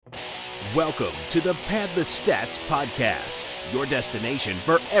Welcome to the Pad the Stats podcast, your destination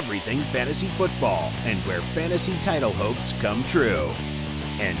for everything fantasy football and where fantasy title hopes come true.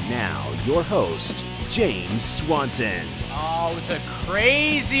 And now, your host, James Swanson. Oh, it was a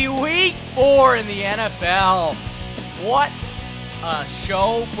crazy week 4 in the NFL. What a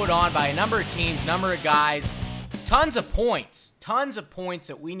show put on by a number of teams, number of guys, tons of points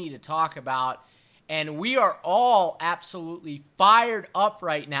that we need to talk about. And we are all absolutely fired up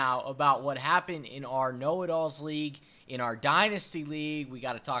right now about what happened in our Know-It-Alls League, in our Dynasty League. We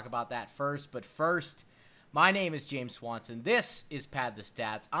got to talk about that first. But first, my name is James Swanson. This is Pad the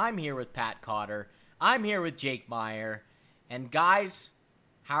Stats. I'm here with Pat Cotter. I'm here with Jake Meyer. And guys,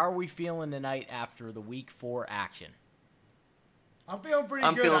 how are we feeling tonight after the Week 4 action? I'm feeling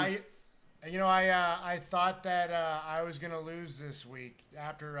pretty good. I thought that I was going to lose this week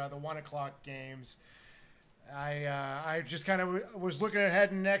after the 1 o'clock games. I just kind of was looking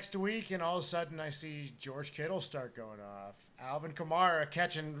ahead next week, and all of a sudden I see George Kittle start going off. Alvin Kamara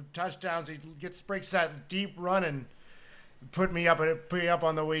catching touchdowns. He breaks that deep run and put me up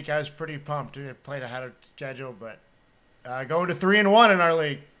on the week. I was pretty pumped. I played ahead of schedule, but going to 3-1 in our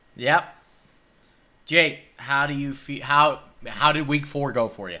league. Yep. Jake, how do you feel? How did Week 4 go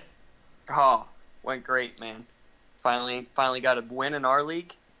for you? Oh, went great, man. Finally got a win in our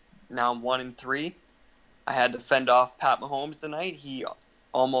league. Now I'm 1-3. I had to fend off Pat Mahomes tonight. He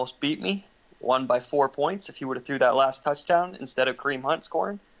almost beat me. Won by 4 points. If he would have threw that last touchdown instead of Kareem Hunt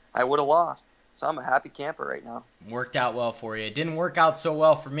scoring, I would have lost. So I'm a happy camper right now. Worked out well for you. It didn't work out so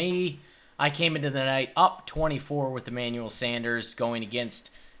well for me. I came into the night up 24 with Emmanuel Sanders going against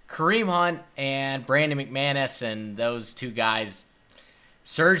Kareem Hunt and Brandon McManus, and those two guys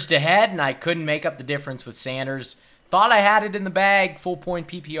surged ahead, and I couldn't make up the difference with Sanders. Thought I had it in the bag, full-point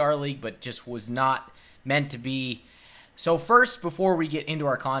PPR league, but just was not meant to be. So first, before we get into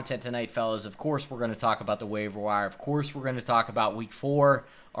our content tonight, fellas, of course we're going to talk about the waiver wire. Of course we're going to talk about Week 4,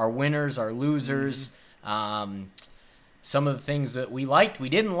 our winners, our losers, some of the things that we liked, we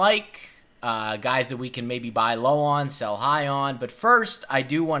didn't like, guys that we can maybe buy low on, sell high on. But first, I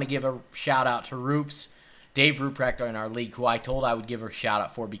do want to give a shout-out to Roops, Dave Ruprecht in our league, who I told I would give a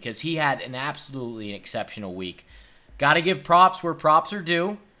shout-out for because he had an absolutely exceptional week. Got to give props where props are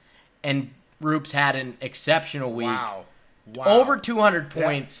due, and Roops had an exceptional week. Wow. Over 200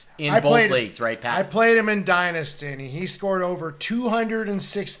 points in both leagues, right, Pat? I played him in Dynasty, and he scored over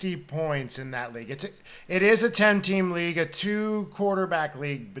 260 points in that league. It is a 10-team league, a 2-quarterback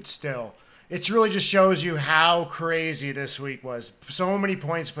league, but still. It really just shows you how crazy this week was. So many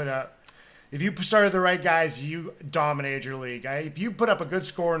points put up. If you started the right guys, you dominated your league. If you put up a good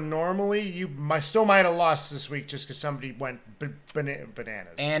score normally, you still might have lost this week just because somebody went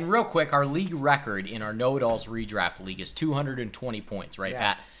bananas. And real quick, our league record in our Know-It-Alls redraft league is 220 points, right,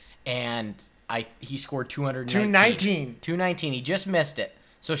 Pat? And he scored 219. 219. He just missed it.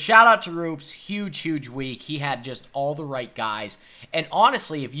 So shout out to Roops. Huge week. He had just all the right guys. And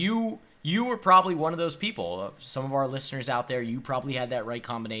honestly, if you were probably one of those people. Some of our listeners out there, you probably had that right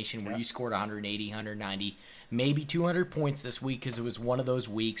combination where you scored 180, 190, maybe 200 points this week because it was one of those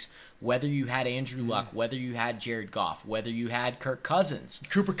weeks, whether you had Andrew Luck, whether you had Jared Goff, whether you had Kirk Cousins.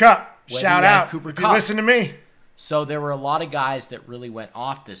 Cooper Kupp. Shout out. Cooper Kupp. Listen to me. So there were a lot of guys that really went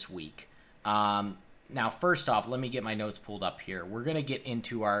off this week. Now, first off, let me get my notes pulled up here. We're going to get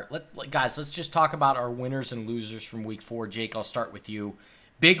into our guys, let's just talk about our winners and losers from Week 4. Jake, I'll start with you.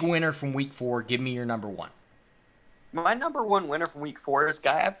 Big winner from Week 4. Give me your number one. My number one winner from Week 4 is a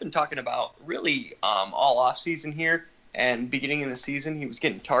guy I've been talking about really all offseason here. And beginning of the season, he was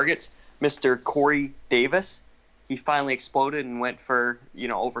getting targets. Mr. Corey Davis. He exploded and went for,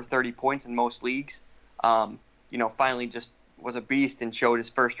 over 30 points in most leagues. Finally just was a beast and showed his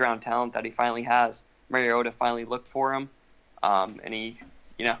first-round talent that he finally has. Mariota finally looked for him. And he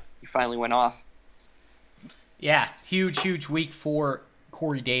finally went off. Yeah, huge Week 4.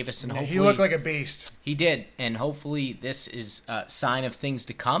 Corey Davis, and hopefully he looked like a beast. He did, and hopefully this is a sign of things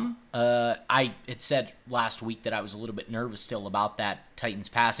to come. I had said last week that I was a little bit nervous still about that Titans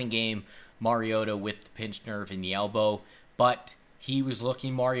passing game, Mariota with the pinched nerve in the elbow, but he was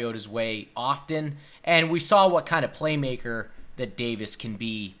looking Mariota's way often, and we saw what kind of playmaker that Davis can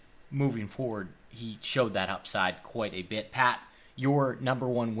be moving forward. He showed that upside quite a bit. Pat, your number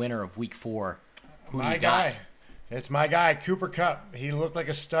one winner of Week 4, who do you got? It's my guy, Cooper Kupp. He looked like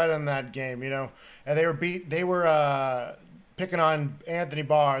a stud in that game, And they were picking on Anthony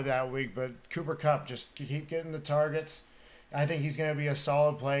Barr that week, but Cooper Kupp just keep getting the targets. I think he's going to be a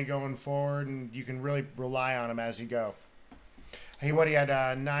solid play going forward, and you can really rely on him as you go. He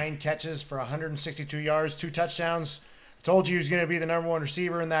had 9 catches for 162 yards, 2 touchdowns. told you he was going to be the number one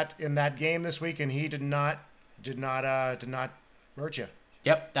receiver in that game this week, and he did not hurt you.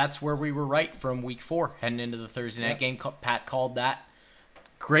 Yep, that's where we were right from week 4 heading into the Thursday night game. Pat called that.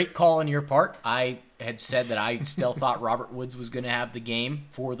 Great call on your part. I had said that I still thought Robert Woods was going to have the game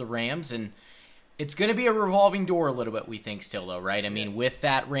for the Rams, and it's going to be a revolving door a little bit, we think, still, though, right? I mean, with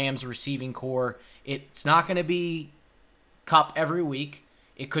that Rams receiving core, it's not going to be Kupp every week.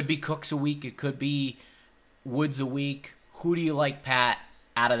 It could be Cooks a week. It could be Woods a week. Who do you like, Pat,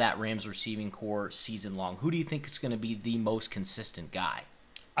 out of that Rams receiving core season long? Who do you think is going to be the most consistent guy?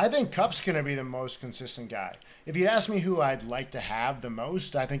 I think Kupp's going to be the most consistent guy. If you'd ask me who I'd like to have the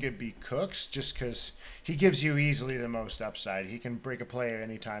most, I think it'd be Cooks, just because he gives you easily the most upside. He can break a play at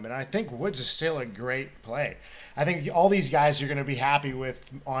any time. And I think Woods is still a great play. I think all these guys you're going to be happy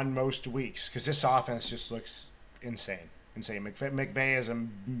with on most weeks, because this offense just looks insane. McVay is a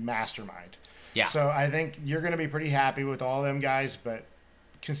mastermind. Yeah. So I think you're going to be pretty happy with all them guys, but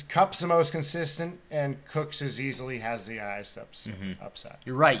Kupp's the most consistent, and Cooks easily has the highest upside.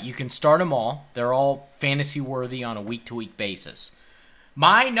 You're right. You can start them all. They're all fantasy-worthy on a week-to-week basis.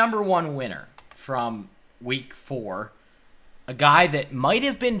 My number one winner from week 4, a guy that might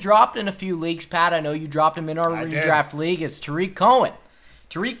have been dropped in a few leagues, Pat. I know you dropped him in our redraft league. It's Tariq Cohen.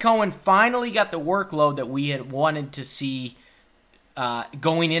 Tariq Cohen finally got the workload that we had wanted to see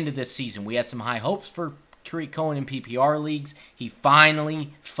going into this season. We had some high hopes for Tariq Cohen in PPR leagues. He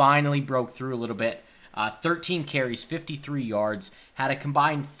finally broke through a little bit. 13 carries, 53 yards. Had a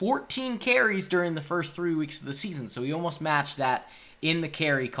combined 14 carries during the first 3 weeks of the season, so he almost matched that in the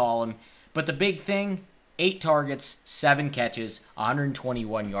carry column. But the big thing, 8 targets, 7 catches,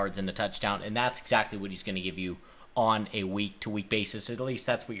 121 yards and a touchdown, and that's exactly what he's going to give you on a week-to-week basis. At least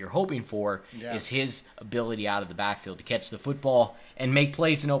that's what you're hoping for, is his ability out of the backfield to catch the football and make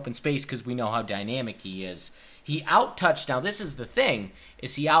plays in open space, because we know how dynamic he is. He out-touched, now this is the thing,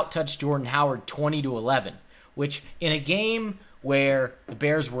 is he out-touched Jordan Howard 20-11, which in a game where the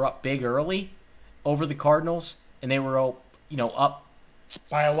Bears were up big early over the Cardinals, and they were up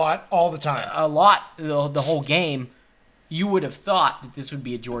by a lot all the time. A lot the whole game, you would have thought that this would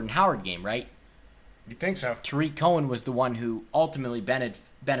be a Jordan Howard game, right? You think so? Tariq Cohen was the one who ultimately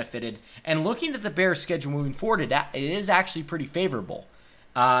benefited. And looking at the Bears' schedule moving forward, it is actually pretty favorable.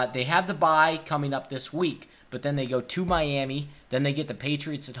 They have the bye coming up this week, but then they go to Miami. Then they get the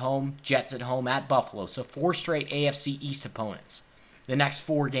Patriots at home, Jets at home, at Buffalo. So 4 straight AFC East opponents. The next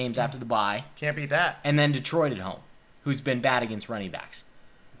 4 games after the bye. Can't beat that. And then Detroit at home, who's been bad against running backs.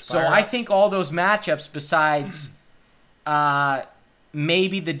 I think all those matchups, besides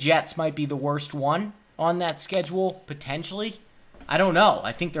maybe the Jets might be the worst one on that schedule, potentially. I don't know.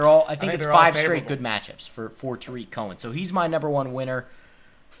 I think it's 5 straight good matchups for Tariq Cohen. So he's my number one winner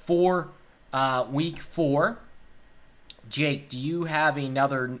for week 4. Jake, do you have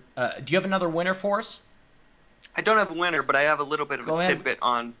another winner for us? I don't have a winner, but I have a little bit of a tidbit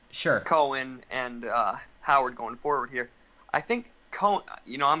on Cohen and Howard going forward here. I think Cohen,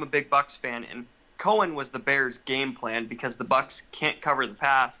 I'm a big Bucs fan, and Cohen was the Bears' game plan because the Bucs can't cover the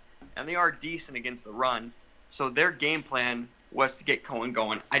pass, and they are decent against the run. So their game plan was to get Cohen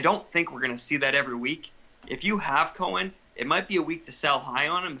going. I don't think we're going to see that every week. If you have Cohen, it might be a week to sell high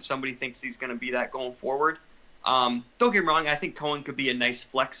on him if somebody thinks he's going to be that going forward. Don't get me wrong, I think Cohen could be a nice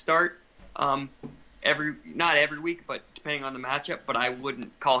flex start not every week, but depending on the matchup, but I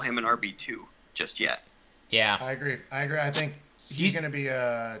wouldn't call him an RB2 just yet. Yeah. I agree. I think he's going to be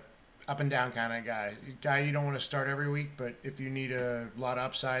a up and down kind of guy you don't want to start every week, but if you need a lot of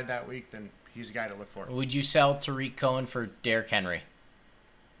upside that week, then he's a guy to look for. Would you sell Tariq Cohen for Derrick Henry?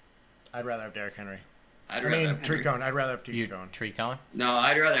 I'd rather have Derrick Henry. Tariq Cohen. I'd rather have Tariq Cohen? No,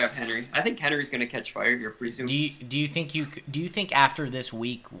 I'd rather have Henry. I think Henry's going to catch fire here pretty soon. Do you think after this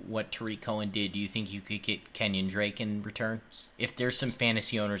week, what Tariq Cohen did, do you think you could get Kenyon Drake in return? If there's some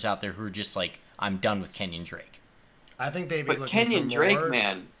fantasy owners out there who are just like, I'm done with Kenyon Drake. I think they'd be looking Kenyon for more. Drake,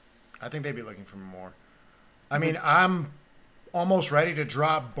 man. I think they'd be looking for more. I mean, I'm almost ready to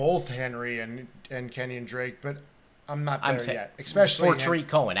drop both Henry and Kenyon Drake, but I'm not there yet. Especially for Tariq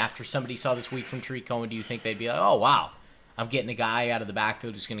Cohen. After somebody saw this week from Tariq Cohen, do you think they'd be like, oh, wow, I'm getting a guy out of the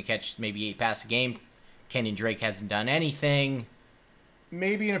backfield who's going to catch maybe 8 passes a game. Kenyon Drake hasn't done anything.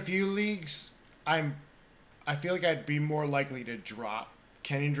 Maybe in a few leagues, I feel like I'd be more likely to drop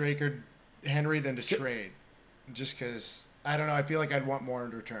Kenyon Drake or Henry than to trade. Just because, I don't know, I feel like I'd want more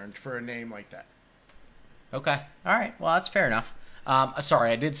in return for a name like that. Okay. All right. Well, that's fair enough.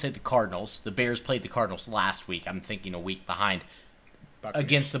 Sorry, I did say the Cardinals. The Bears played the Cardinals last week. I'm thinking a week behind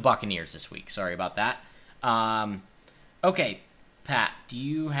against the Buccaneers this week. Sorry about that. Okay, Pat, do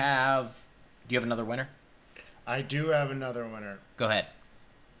you have another winner? I do have another winner. Go ahead.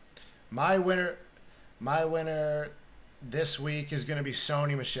 My winner this week is going to be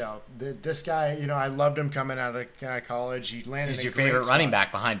Sony Michel. This guy, I loved him coming out of college. He landed. He's your favorite running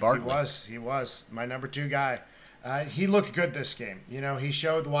back behind Barkley. He was my number 2 guy. He looked good this game. He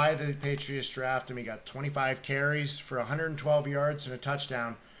showed why the Patriots drafted him. He got 25 carries for 112 yards and a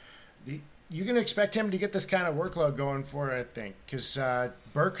touchdown. You can expect him to get this kind of workload going for it, I think, because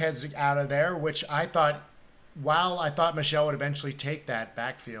Burkhead's out of there, which I thought, while I thought Michel would eventually take that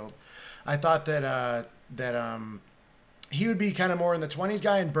backfield, I thought that he would be kind of more in the 20s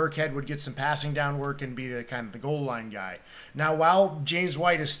guy, and Burkhead would get some passing down work and be the kind of the goal line guy. Now, while James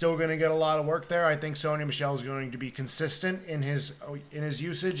White is still going to get a lot of work there, I think Sony Michel is going to be consistent in his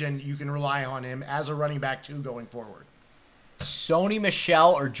usage, and you can rely on him as a running back too going forward. Sony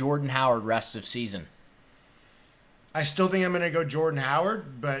Michel or Jordan Howard rest of season? I still think I'm going to go Jordan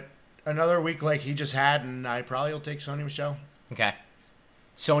Howard, but another week like he just had, and I probably will take Sony Michel. Okay.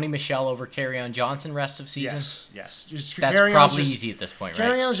 Sony Michel over Kerryon Johnson rest of season? Yes. That's probably easy at this point, right?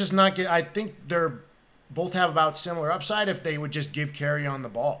 Kerryon's just not good. I think they're both have about similar upside if they would just give Kerryon the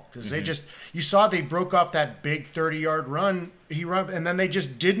ball. Because you saw they broke off that big 30-yard run. And then they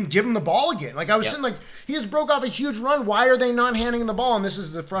just didn't give him the ball again. Like I was saying, he just broke off a huge run. Why are they not handing the ball? And this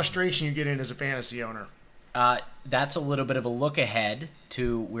is the frustration you get in as a fantasy owner. That's a little bit of a look ahead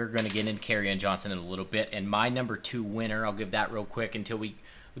to, we're going to get into Kerryon Johnson in a little bit, and my number 2 winner, I'll give that real quick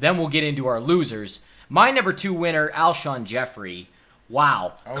then we'll get into our losers. My number 2 winner, Alshon Jeffrey.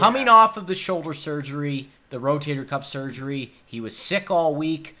 Wow. Coming off of the shoulder surgery, the rotator cuff surgery, he was sick all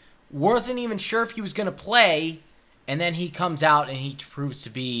week, wasn't even sure if he was going to play, and then he comes out and he proves to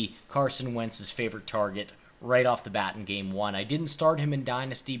be Carson Wentz's favorite target right off the bat in game 1. I didn't start him in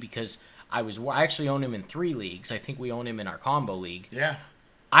Dynasty because I actually own him in 3 leagues. I think we own him in our combo league. Yeah.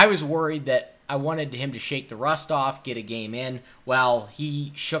 I was worried that I wanted him to shake the rust off, get a game in. Well,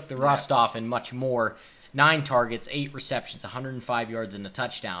 he shook the rust off and much more. 9 targets, 8 receptions, 105 yards, and a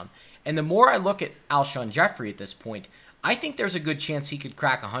touchdown. And the more I look at Alshon Jeffrey at this point, I think there's a good chance he could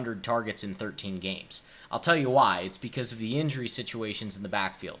crack 100 targets in 13 games. I'll tell you why. It's because of the injury situations in the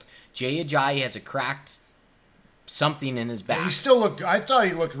backfield. Jay Ajayi has a cracked something in his back. Yeah, I thought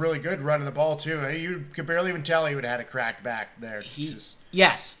he looked really good running the ball, too. You could barely even tell he would have had a cracked back there.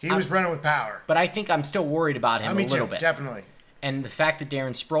 Yes. He was running with power. But I think I'm still worried about him a little bit. Definitely. And the fact that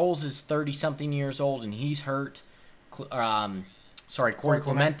Darren Sproles is 30-something years old and he's hurt. Corey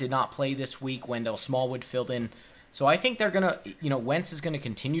Clement did not play this week. Wendell Smallwood filled in. So I think they're going to, Wentz is going to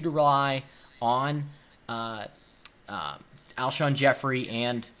continue to rely on Alshon Jeffrey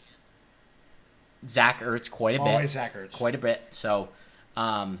and Zach Ertz quite a bit. Always Zach Ertz. Quite a bit. So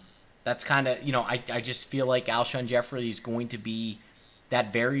that's kind of, I just feel like Alshon Jeffrey is going to be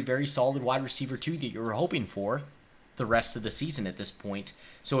that very, very solid wide receiver, too, that you were hoping for the rest of the season at this point.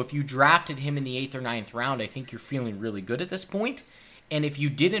 So if you drafted him in the 8th or 9th round, I think you're feeling really good at this point. And if you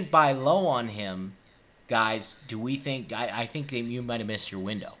didn't buy low on him, guys, I think that you might have missed your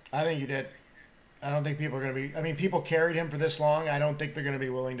window. I think you did. I don't think people are going to be, people carried him for this long. I don't think they're going to be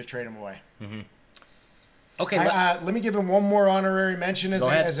willing to trade him away. Mm-hmm. Okay. Let me give him one more honorary mention as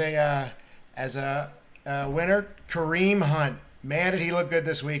a winner. Kareem Hunt. Man, did he look good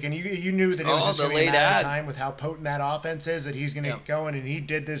this week. And you knew that it was just going to be a matter of time with how potent that offense is, that he's going to get going, and he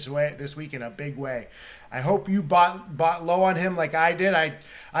did this week in a big way. I hope you bought low on him like I did. I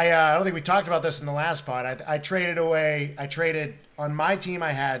don't think we talked about this in the last pod. I traded on my team.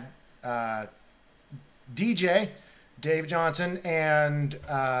 I had Dave Johnson, and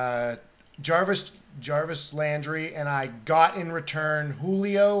Jarvis Landry, and I got in return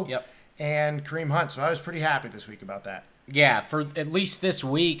Julio and Kareem Hunt. So I was pretty happy this week about that. Yeah, for at least this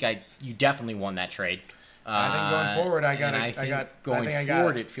week, you definitely won that trade. I think going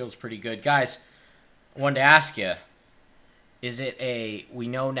forward, it feels pretty good. Guys, I wanted to ask you, we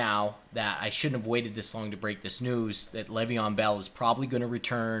know now that I shouldn't have waited this long to break this news, that Le'Veon Bell is probably going to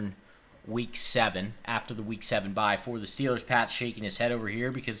return Week 7, after the Week 7 bye for the Steelers. Pat's shaking his head over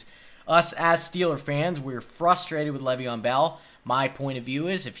here because us as Steeler fans, we're frustrated with Le'Veon Bell. My point of view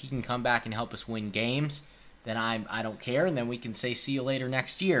is if he can come back and help us win games, then I don't care, and then we can say see you later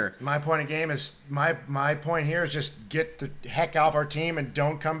next year. My point here is just get the heck off our team and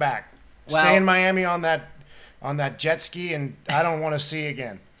don't come back. Stay in Miami on that jet ski, and I don't want to see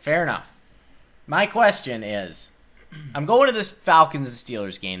again. Fair enough. My question is, I'm going to this Falcons and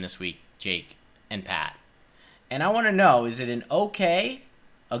Steelers game this week, Jake and Pat, and I want to know, is it an okay,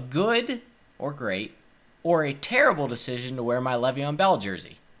 a good, or great, or a terrible decision to wear my Le'Veon Bell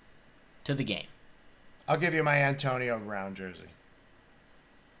jersey to the game? I'll give you my Antonio Brown jersey.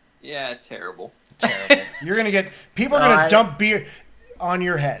 Yeah, terrible. Terrible. You're going to get... People are going to dump beer on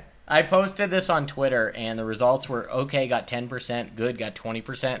your head. I posted this on Twitter, and the results were okay got 10%, good got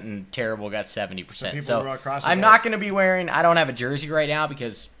 20%, and terrible got 70%. So I'm not going to be wearing... I don't have a jersey right now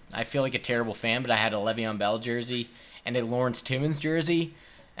because I feel like a terrible fan, but I had a Le'Veon Bell jersey and a Lawrence Timmons jersey,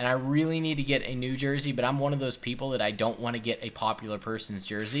 and I really need to get a new jersey, but I'm one of those people that I don't want to get a popular person's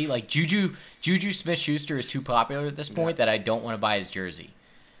jersey. Like Juju Smith-Schuster is too popular at this point that I don't want to buy his jersey.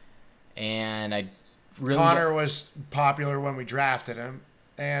 And I really... Cotter was popular when we drafted him,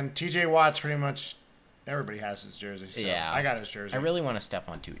 and TJ Watt's pretty much... Everybody has his jersey, so yeah. I got his jersey. I really want a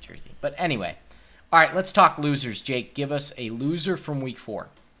Stephon Tuitt jersey. But anyway. All right, let's talk losers. Jake, give us a loser from week 4.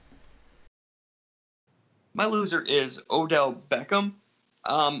 My loser is Odell Beckham.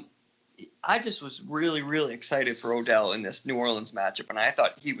 I just was really, really excited for Odell in this New Orleans matchup, and I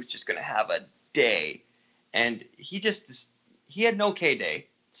thought he was just going to have a day. And he had an okay day.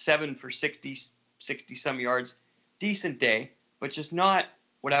 7 for 60-some yards. Decent day, but just not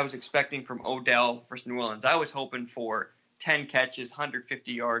what I was expecting from Odell versus New Orleans. I was hoping for 10 catches,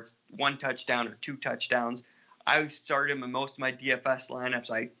 150 yards, 1 touchdown or 2 touchdowns. I started him in most of my DFS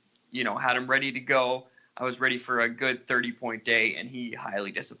lineups. I had him ready to go. I was ready for a good 30-point day, and he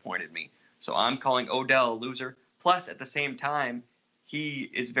highly disappointed me. So I'm calling Odell a loser. Plus, at the same time, he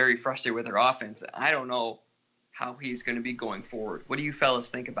is very frustrated with their offense. I don't know how he's going to be going forward. What do you fellas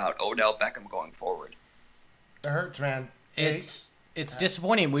think about Odell Beckham going forward? It hurts, man. It's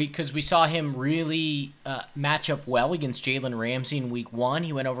disappointing because we saw him really match up well against Jalen Ramsey in week 1.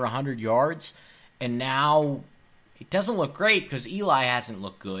 He went over 100 yards, and now it doesn't look great because Eli hasn't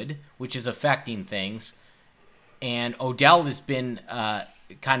looked good, which is affecting things. And Odell has been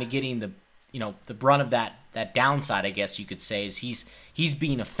kind of getting the brunt of that downside, I guess you could say, is he's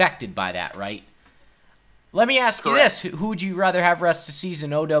being affected by that, right? Let me ask you this. Who would you rather have rest of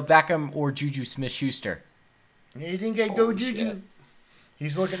season, Odell Beckham or Juju Smith-Schuster? He didn't get Juju. Shit.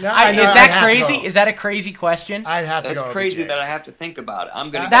 He's looking now. Is that crazy? Is that a crazy question? I'd have to go. That's crazy that I have to think about it.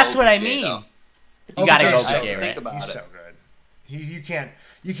 I'm going to That's what I mean. Though. You got to go OBJ, OBJ, think about He's it. so good.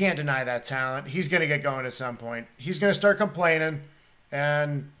 You can't deny that talent. He's going to get going at some point. He's going to start complaining.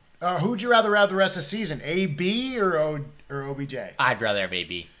 And who'd you rather have the rest of the season, AB or OBJ? I'd rather have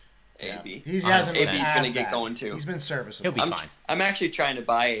AB. AB. He hasn't been AB's going to get going too. He's been serviceable. He'll be fine. I'm actually trying to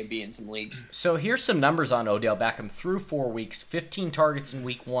buy AB in some leagues. So here's some numbers on Odell Beckham through 4 weeks. 15 targets in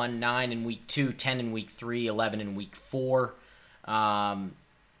week 1, 9 in week 2, 10 in week 3, 11 in week 4.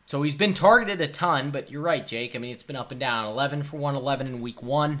 So he's been targeted a ton, but you're right, Jake. I mean, it's been up and down. 11 for 111 in week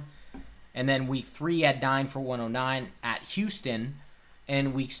 1. And then week 3 had 9 for 109 at Houston.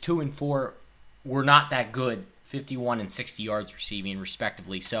 And weeks 2 and 4 were not that good. 51 and 60 yards receiving,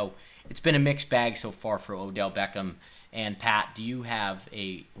 respectively. So it's been a mixed bag so far for Odell Beckham. And Pat, do you have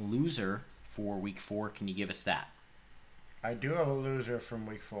a loser for week 4? Can you give us that? I do have a loser from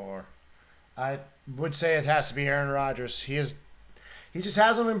week 4. I would say it has to be Aaron Rodgers. He just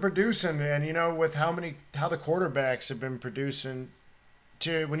hasn't been producing, and with how the quarterbacks have been producing.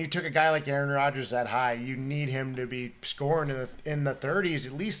 When you took a guy like Aaron Rodgers that high, you need him to be scoring in the 30s,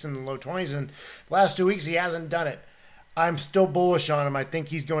 at least in the low 20s. And the last 2 weeks, he hasn't done it. I'm still bullish on him. I think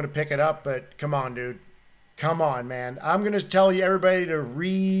he's going to pick it up, but come on, dude. Come on, man. I'm going to tell everybody to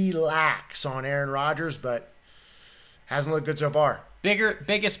relax on Aaron Rodgers, but hasn't looked good so far. Bigger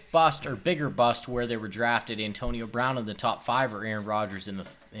bust where they were drafted, Antonio Brown in the top 5 or Aaron Rodgers in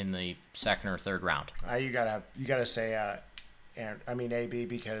the second or third round? You gotta say AB,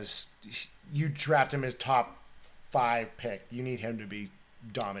 because you draft him as top 5 pick. You need him to be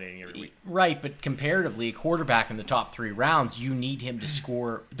dominating every week. Right, but comparatively, a quarterback in the top 3 rounds, you need him to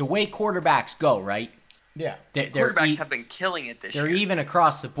score the way quarterbacks go, right? Yeah. Quarterbacks have been killing it this year. They're even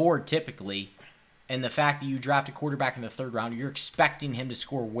across the board typically. And the fact that you draft a quarterback in the 3rd round, you're expecting him to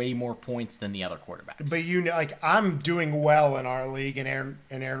score way more points than the other quarterbacks. But I'm doing well in our league, and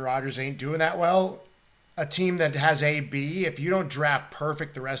Aaron Rodgers ain't doing that well. A team that has AB, if you don't draft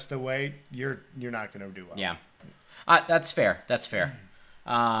perfect the rest of the way, you're not going to do well. Yeah, that's fair. That's fair.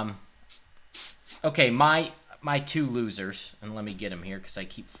 Okay, my 2 losers, and let me get them here because I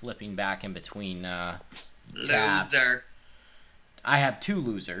keep flipping back in between tabs. Loser. I have 2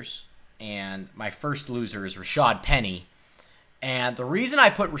 losers. And my first loser is Rashad Penny. And the reason I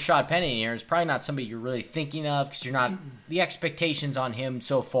put Rashad Penny in here is probably not somebody you're really thinking of because the expectations on him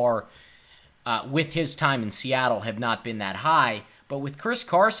so far with his time in Seattle have not been that high. But with Chris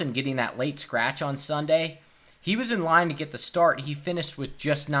Carson getting that late scratch on Sunday, he was in line to get the start. He finished with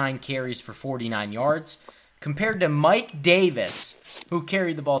just 9 carries for 49 yards compared to Mike Davis, who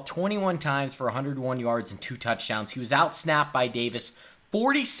carried the ball 21 times for 101 yards and 2 touchdowns. He was outsnapped by Davis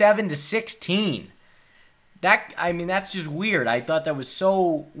 47-16. That's just weird. I thought that was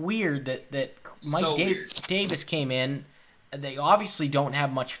so weird that Mike Davis came in. They obviously don't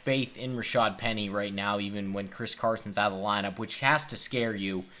have much faith in Rashad Penny right now, even when Chris Carson's out of the lineup, which has to scare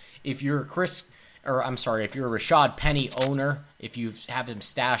you. If you're a Rashad Penny owner, if you have him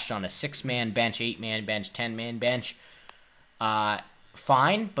stashed on a 6-man bench, 8-man bench, 10-man bench,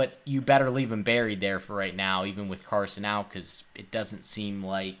 fine, but you better leave him buried there for right now, even with Carson out, because it doesn't seem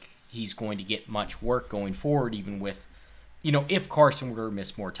like he's going to get much work going forward, even with, if Carson were to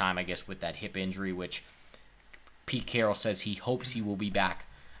miss more time, I guess, with that hip injury, which Pete Carroll says he hopes he will be back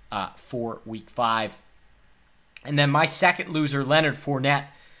for Week 5. And then my second loser, Leonard Fournette.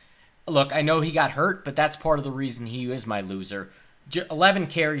 Look, I know he got hurt, but that's part of the reason he is my loser. 11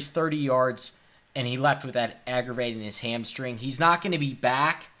 carries, 30 yards, and he left with that aggravating his hamstring. He's not going to be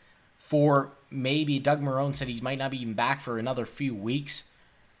back for maybe, Doug Marrone said he might not be even back for another few weeks.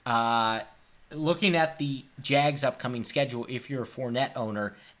 Looking at the Jags' upcoming schedule, if you're a Fournette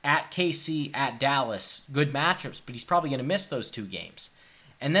owner, at KC, at Dallas, good matchups, but he's probably going to miss those 2 games.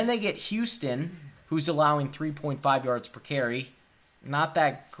 And then they get Houston, who's allowing 3.5 yards per carry. Not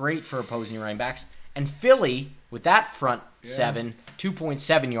that great for opposing running backs. And Philly, with that front 7,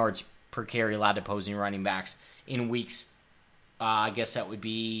 2.7 yards per carry allowed to opposing running backs in weeks, I guess that would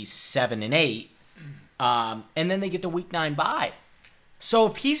be 7 and 8. And then they get the Week 9 bye. So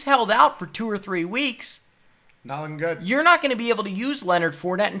if he's held out for 2 or 3 weeks, not looking good. You're not going to be able to use Leonard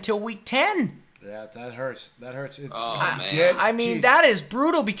Fournette until Week 10. Yeah, that hurts. That hurts. Man. That is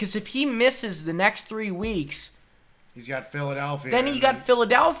brutal, because if he misses the next 3 weeks, he's got Philadelphia. Then he got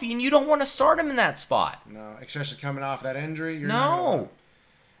Philadelphia, and you don't want to start him in that spot. No, especially coming off that injury. No.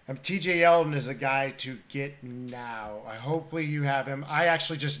 TJ Yeldon is a guy to get now. Hopefully you have him. I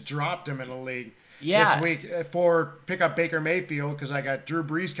actually just dropped him in a league this week for pick up Baker Mayfield, because I got Drew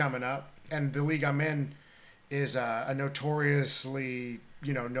Brees coming up, and the league I'm in is a notoriously,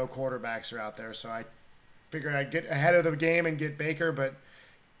 no quarterbacks are out there. So I figured I'd get ahead of the game and get Baker, but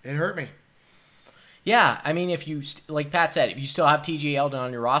it hurt me. Yeah, if you, like Pat said, if you still have TJ Yeldon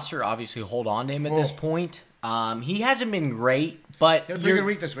on your roster, obviously hold on to him at this point. He hasn't been great, but he had a pretty good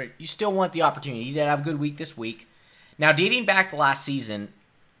week this week. You still want the opportunity. He did have a good week this week. Now, dating back to last season,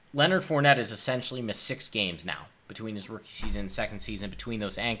 Leonard Fournette has essentially missed 6 games now between his rookie season and second season, between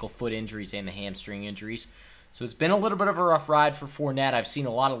those ankle, foot injuries, and the hamstring injuries. So it's been a little bit of a rough ride for Fournette. I've seen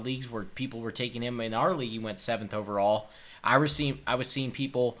a lot of leagues where people were taking him. In our league, he went 7th overall. I was seeing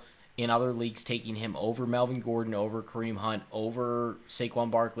people in other leagues taking him over Melvin Gordon, over Kareem Hunt, over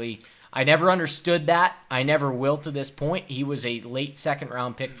Saquon Barkley. I never understood that. I never will to this point. He was a late 2nd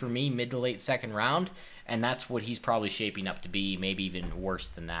round pick for me, mid to late 2nd round, and that's what he's probably shaping up to be, maybe even worse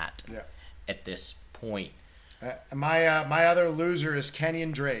than that at this point. My other loser is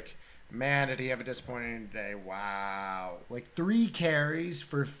Kenyon Drake. Man, did he have a disappointing day. Wow. 3 carries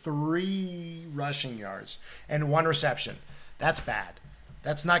for 3 rushing yards and 1 reception. That's bad.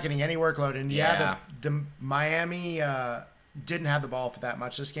 That's not getting any workload. And the Miami didn't have the ball for that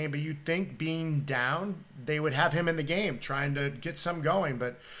much this game, but you'd think being down, they would have him in the game trying to get some going,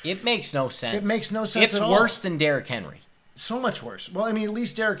 but it makes no sense. It makes no sense at all. It's worse than Derrick Henry. So much worse. Well, at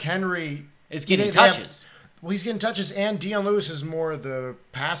least Derrick Henry is getting touches. He's getting touches, and Deion Lewis is more the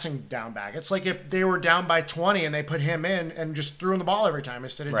passing down back. It's like if they were down by 20 and they put him in and just threw him the ball every time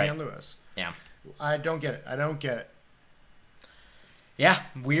instead of Deion Lewis. Yeah. I don't get it. Yeah,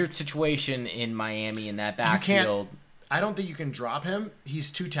 weird situation in Miami in that backfield. I don't think you can drop him.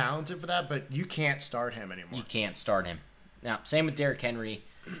 He's too talented for that, but you can't start him anymore. You can't start him. Now, same with Derrick Henry.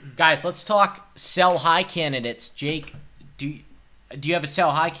 Guys, let's talk sell high candidates. Jake, do you have a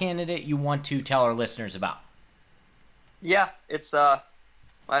sell high candidate you want to tell our listeners about? Yeah, it's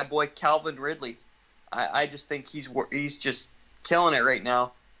my boy Calvin Ridley. I just think he's just killing it right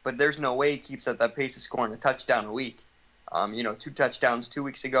now, but there's no way he keeps at that pace of scoring a touchdown a week. 2 touchdowns 2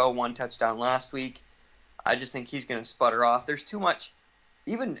 weeks ago, 1 touchdown last week. I just think he's going to sputter off. There's too much.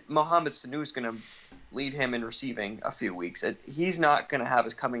 Even Mohamed Sanu is going to lead him in receiving a few weeks. He's not going to have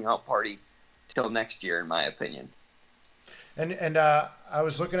his coming out party till next year, in my opinion. And I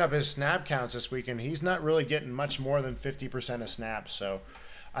was looking up his snap counts this week, and he's not really getting much more than 50% of snaps. So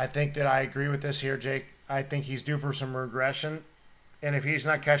I think that I agree with this here, Jake. I think he's due for some regression. And if he's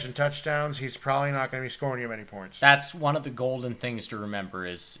not catching touchdowns, he's probably not going to be scoring you many points. That's one of the golden things to remember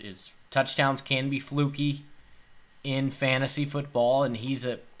is touchdowns can be fluky in fantasy football, and he's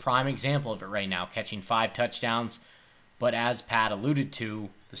a prime example of it right now, catching 5 touchdowns. But as Pat alluded to,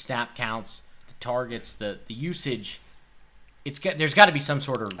 the snap counts, the targets, the usage, there's got to be some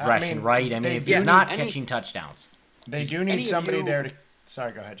sort of regression, right? If he's not catching touchdowns. They do need somebody there to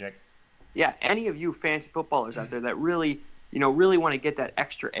Sorry, go ahead, Jake. Yeah, any of you fantasy footballers out there that really want to get that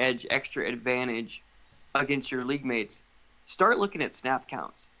extra edge, extra advantage against your league mates, start looking at snap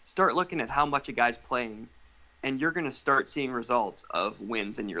counts. Start looking at how much a guy's playing, and you're going to start seeing results of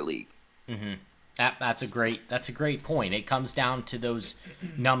wins in your league. Mm-hmm. That's a great point. It comes down to those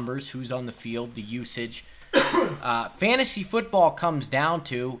numbers, who's on the field, the usage. Fantasy football comes down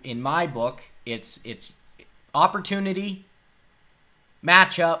to, in my book, it's opportunity,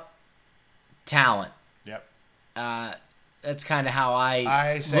 matchup, talent. Yep. That's kind of how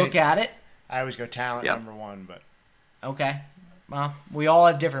I look at it. I always go talent number one, but okay. Well, we all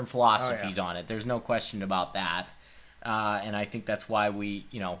have different philosophies on it. There's no question about that. And I think that's why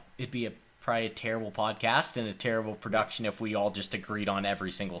it'd be probably a terrible podcast and a terrible production if we all just agreed on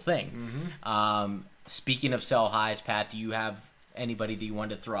every single thing. Mm-hmm. Speaking of sell highs, Pat, do you have anybody that you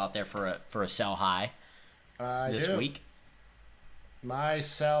wanted to throw out there for a sell high this week? My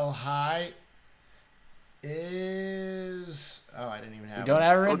sell high is... Oh, I didn't even have it. You don't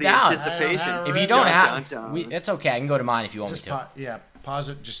have it written down. Anticipation. If you don't have... It's okay. I can go to mine if you want me to. Pause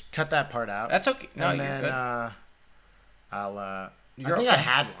it. Just cut that part out. That's okay. No, and you're then, good. I think I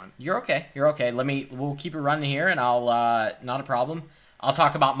had one. You're okay. We'll keep it running here, and I'll not a problem. I'll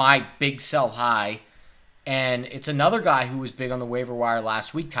talk about my big sell high, and it's another guy who was big on the waiver wire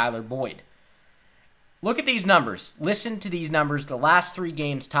last week, Tyler Boyd. Look at these numbers. Listen to these numbers. The last 3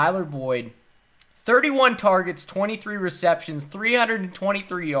 games, Tyler Boyd, 31 targets, 23 receptions,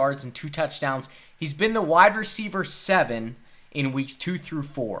 323 yards, and 2 touchdowns. He's been the wide receiver 7 in weeks 2 through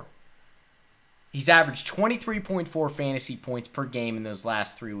 4. He's averaged 23.4 fantasy points per game in those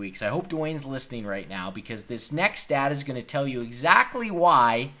last 3 weeks. I hope Dwayne's listening right now, because this next stat is going to tell you exactly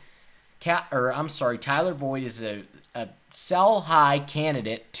why Tyler Boyd is a sell high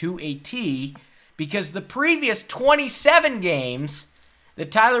candidate to a T, because the previous 27 games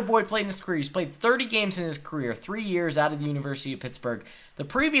that Tyler Boyd played in his career, he's played 30 games in his career, 3 years out of the University of Pittsburgh. The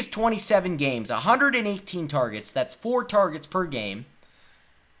previous 27 games, 118 targets, that's 4 targets per game.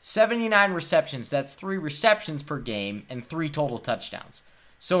 79 receptions, that's 3 receptions per game, and 3 total touchdowns.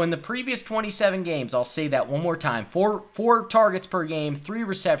 So in the previous 27 games, I'll say that one more time, 4 targets per game, 3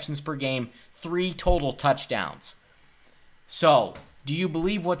 receptions per game, 3 total touchdowns. So, do you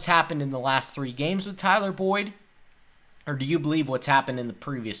believe what's happened in the last 3 games with Tyler Boyd? Or do you believe what's happened in the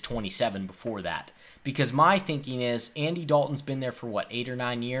previous 27 before that? Because my thinking is Andy Dalton's been there for 8 or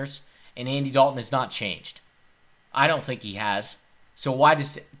 9 years, and Andy Dalton has not changed. I don't think he has. So why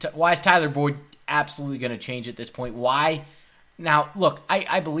is Tyler Boyd absolutely going to change at this point? Why? Now, look,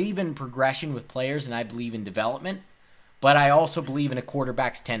 I believe in progression with players, and I believe in development, but I also believe in a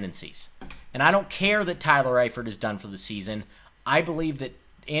quarterback's tendencies. And I don't care that Tyler Eifert is done for the season. I believe that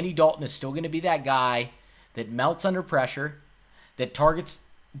Andy Dalton is still going to be that guy that melts under pressure, that targets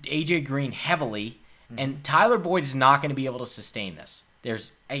A.J. Green heavily, and Tyler Boyd is not going to be able to sustain this.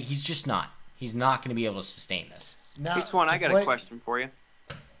 He's just not. He's not going to be able to sustain this. Now, Swan, I got a question for you.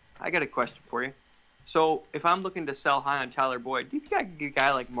 So if I'm looking to sell high on Tyler Boyd, do you think I could get a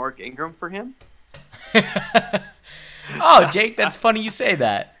guy like Mark Ingram for him? Oh, Jake, that's funny you say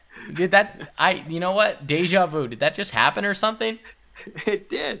that. You know what? Deja vu. Did that just happen or something? It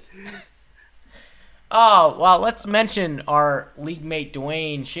did. Oh, well, let's mention our league mate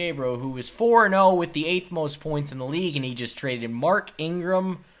Dwayne Shabro, who is 4-0 with the 8th most points in the league, and he just traded Mark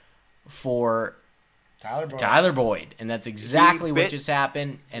Ingram for Tyler Boyd. And that's exactly what just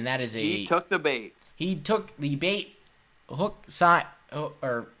happened, and that is He took the bait. He took the bait, hook,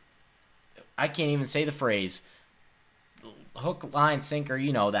 or I can't even say the phrase. Hook, line, sinker,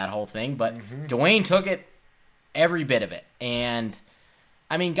 you know that whole thing. But Dwayne took it, every bit of it. And,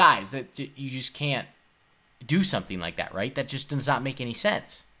 I mean, guys, you just can't do something like that, right? That just does not make any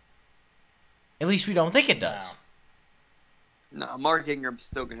sense. At least we don't think it does. No, Mark Ingram's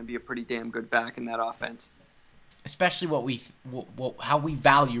still going to be a pretty damn good back in that offense. Especially how we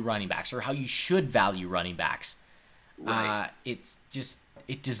value running backs, or how you should value running backs. Right.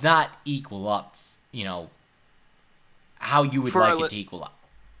 It does not equal up, how you would like it to equal up.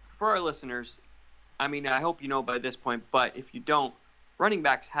 For our listeners, I mean, I hope you know by this point, but if you don't, running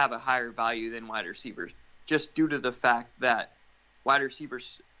backs have a higher value than wide receivers, just due to the fact that wide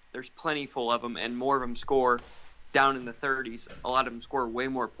receivers, there's plentiful of them, and more of them score down in the 30s. A lot of them score way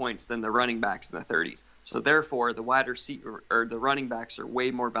more points than the running backs in the 30s. So therefore, the wide receiver or the running backs are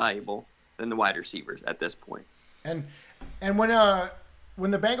way more valuable than the wide receivers at this point. And when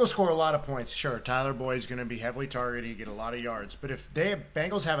the Bengals score a lot of points, sure, Tyler Boyd's going to be heavily targeted, get a lot of yards. But if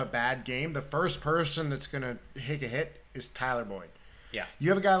Bengals have a bad game, the first person that's going to take a hit is Tyler Boyd. Yeah. You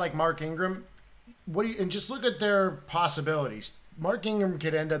have a guy like Mark Ingram. And just look at their possibilities. Mark Ingram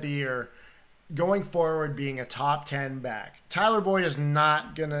could end up the year going forward being a top 10 back. Tyler Boyd is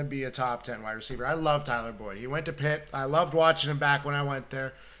not going to be a top 10 wide receiver. I love Tyler Boyd. He went to Pitt. I loved watching him back when I went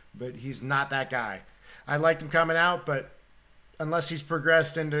there, but he's not that guy. I liked him coming out, but unless he's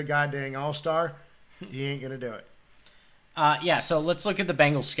progressed into a goddamn all-star, he ain't going to do it. So let's look at the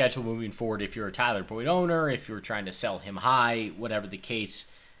Bengals schedule moving forward. If you're a Tyler Boyd owner, if you're trying to sell him high, whatever the case,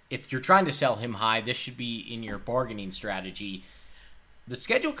 if you're trying to sell him high, this should be in your bargaining strategy. The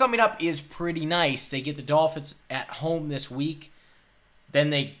schedule coming up is pretty nice. They get the Dolphins at home this week. Then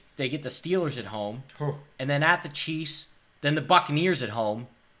they get the Steelers at home. And then at the Chiefs. Then the Buccaneers at home.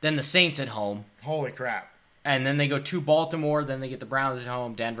 Then the Saints at home. Holy crap. And then they go to Baltimore. Then they get the Browns at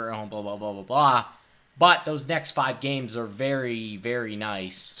home. Denver at home. Blah, blah, blah, blah, blah. But those next 5 games are very, very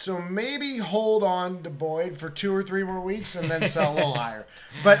nice. So maybe hold on to Boyd for 2 or 3 more weeks and then sell a little higher.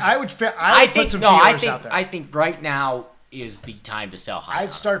 But I would put some feelers out there. I think right now is the time to sell high.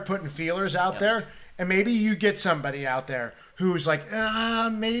 I'd start putting feelers out there, and maybe you get somebody out there who's like,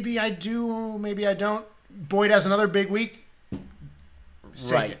 maybe I do, maybe I don't. Boyd has another big week.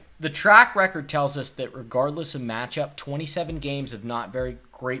 Right. The track record tells us that regardless of matchup, 27 games of not very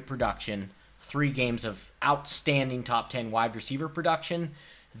great production, 3 games of outstanding top 10 wide receiver production,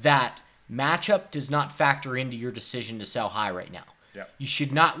 that matchup does not factor into your decision to sell high right now. Yep. You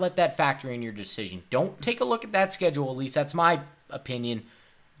should not let that factor in your decision. Don't take a look at that schedule, at least that's my opinion.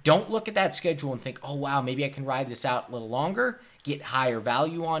 Don't look at that schedule and think, oh, wow, maybe I can ride this out a little longer, get higher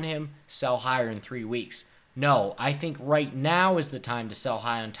value on him, sell higher in 3 weeks. No, I think right now is the time to sell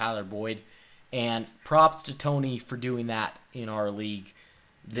high on Tyler Boyd, and props to Tony for doing that in our league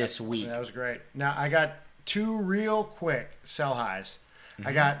this week. That was great. Now, I got 2 real quick sell highs.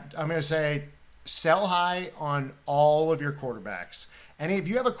 I'm going to say sell high on all of your quarterbacks. And if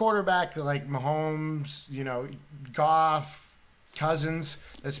you have a quarterback like Mahomes, Goff, Cousins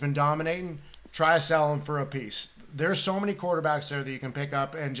that's been dominating, try to sell him for a piece. There's so many quarterbacks there that you can pick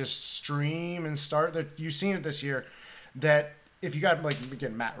up and just stream and start. You've seen it this year that if you got,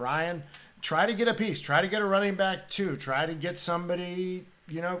 again, Matt Ryan, try to get a piece. Try to get a running back too. Try to get somebody,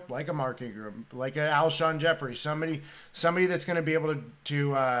 like a Mark Ingram, like an Alshon Jeffrey, somebody that's going to be able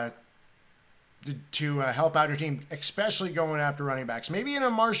to help out your team, especially going after running backs. Maybe in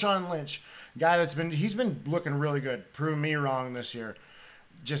a Marshawn Lynch, guy he's been looking really good. Prove me wrong this year.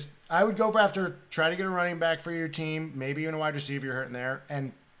 I would go after, try to get a running back for your team, maybe even a wide receiver you're hurting there,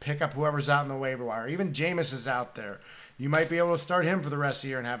 and pick up whoever's out in the waiver wire. Even Jameis is out there. You might be able to start him for the rest of the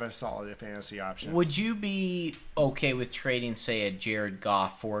year and have a solid fantasy option. Would you be okay with trading, say, a Jared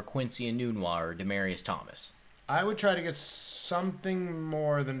Goff for Quincy Enunwa or Demaryius Thomas? I would try to get something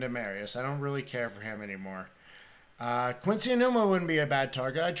more than Demaryius. I don't really care for him anymore. Quincy Enunwa wouldn't be a bad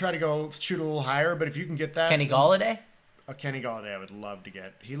target. I'd try to go shoot a little higher, but if you can get that... Kenny Golladay? Kenny Golladay I would love to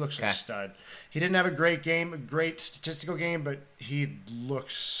get. He looks like a stud. He didn't have a great statistical game, but he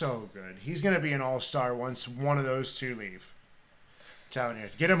looks so good. He's going to be an all-star once one of those 2 leave. I'm telling you.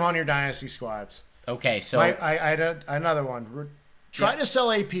 Get him on your dynasty squads. Okay, so... I had another one. Try to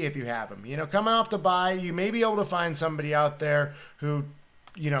sell AP if you have him. Coming off the bye, you may be able to find somebody out there who,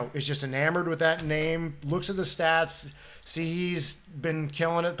 is just enamored with that name, looks at the stats, see he's been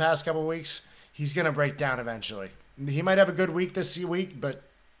killing it the past couple of weeks. He's going to break down eventually. He might have a good week this week, but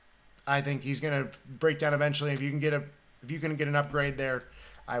I think he's going to break down eventually. If you can get an upgrade there,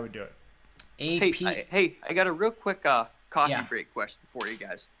 I would do it. AP. Hey, I got a real quick coffee break question for you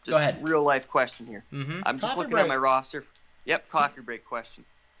guys. Go ahead. Real life question here. Mm-hmm. I'm just looking at my roster. Yep, coffee break question.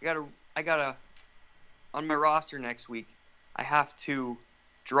 I got a on my roster next week. I have to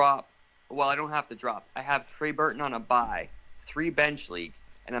drop. Well, I don't have to drop. I have Trey Burton on a bye, 3 bench league,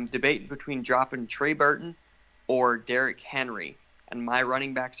 and I'm debating between dropping Trey Burton or Derrick Henry. And my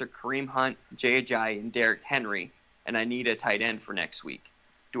running backs are Kareem Hunt, Jay Ajayi, and Derrick Henry, and I need a tight end for next week.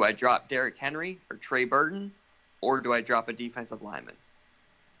 Do I drop Derrick Henry or Trey Burton, or do I drop a defensive lineman?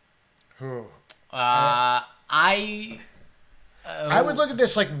 I would look at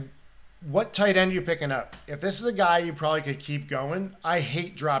this like, what tight end are you picking up? If this is a guy you probably could keep going, I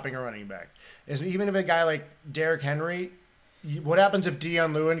hate dropping a running back. Even if a guy like Derrick Henry, what happens if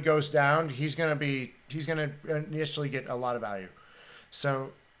Deion Lewin goes down? He's going to initially get a lot of value.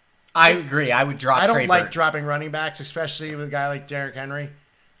 So I agree. I would drop Trey Burton. I don't like Burton. dropping running backs, especially with a guy like Derrick Henry,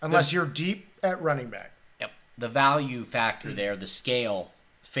 unless you're deep at running back. Yep. The value factor there, the scale,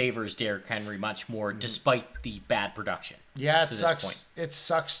 favors Derrick Henry much more, despite the bad production. Yeah, it sucks. It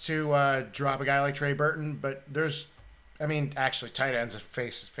sucks to drop a guy like Trey Burton, but actually, tight ends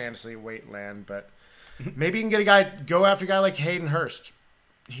face fantasy wasteland, but maybe you can go after a guy like Hayden Hurst.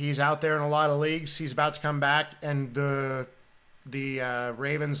 He's out there in a lot of leagues. He's about to come back, and the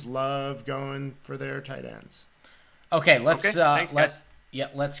Ravens love going for their tight ends. Okay, let's Thanks, guys.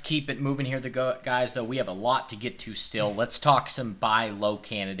 let's keep it moving here, guys. Though we have a lot to get to still. Let's talk some buy low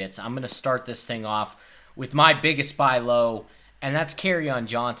candidates. I'm going to start this thing off with my biggest buy low, and that's Kerryon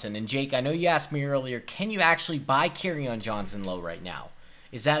Johnson. And Jake, I know you asked me earlier, can you actually buy Kerryon Johnson low right now?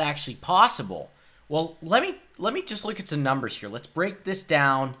 Is that actually possible? Well, let me just look at some numbers here. Let's break this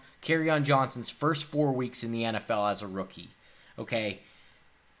down. Kerryon Johnson's first 4 weeks in the NFL as a rookie. Okay.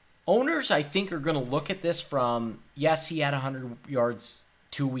 Owners, I think, are going to look at this from, yes, he had 100 yards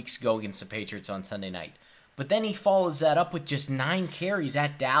 2 weeks ago against the Patriots on Sunday night. But then he follows that up with just 9 carries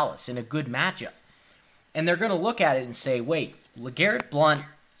at Dallas in a good matchup. And they're going to look at it and say, wait, LeGarrette Blount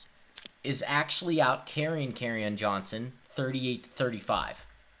is actually out carrying Kerryon Johnson 38-35.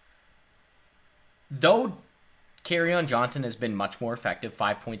 Though Kerryon Johnson has been much more effective,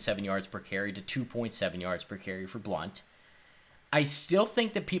 5.7 yards per carry to 2.7 yards per carry for Blount, I still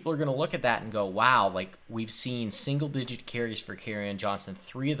think that people are going to look at that and go, wow, like we've seen single-digit carries for Kerryon Johnson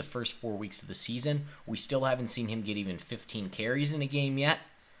 3 of the first 4 weeks of the season. We still haven't seen him get even 15 carries in a game yet.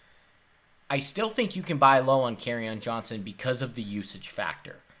 I still think you can buy low on Kerryon Johnson because of the usage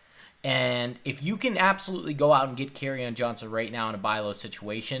factor. And if you can absolutely go out and get Kerryon Johnson right now in a buy low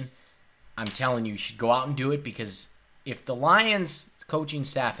situation, I'm telling you should go out and do it, because if the Lions coaching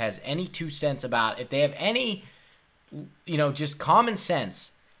staff has any 2 cents about, if they have any just common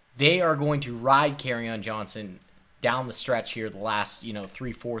sense, they are going to ride Kerryon Johnson down the stretch here the last,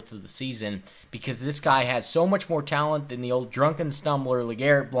 3/4 of the season, because this guy has so much more talent than the old drunken stumbler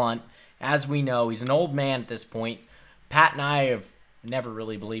LeGarrette Blount. As we know, he's an old man at this point. Pat and I have never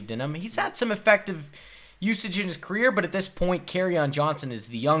really believed in him. He's had some effective usage in his career, but at this point, Kerryon Johnson is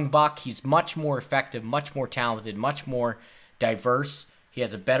the young buck. He's much more effective, much more talented, much more diverse. He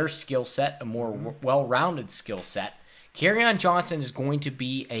has a better skill set, a more well-rounded skill set. Kerryon Johnson is going to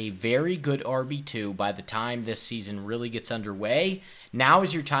be a very good RB2 by the time this season really gets underway. Now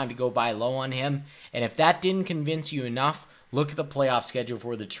is your time to go buy low on him. And if that didn't convince you enough, look at the playoff schedule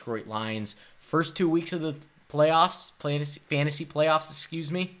for the Detroit Lions. First 2 weeks of the playoffs, fantasy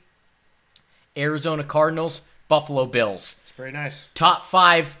playoffs, Arizona Cardinals, Buffalo Bills. It's pretty nice. Top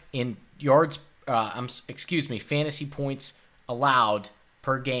 5 in yards, fantasy points allowed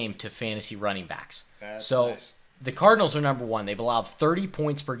per game to fantasy running backs. That's nice. The Cardinals are number 1. They've allowed 30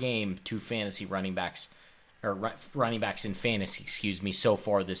 points per game to fantasy running backs, or running backs in fantasy, so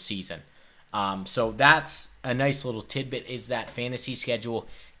far this season. So that's a nice little tidbit, is that fantasy schedule.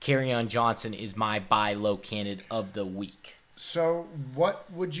 Kerryon Johnson is my buy low candidate of the week. So what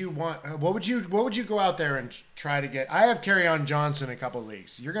would you want? What would you go out there and try to get? I have Kerryon Johnson in a couple of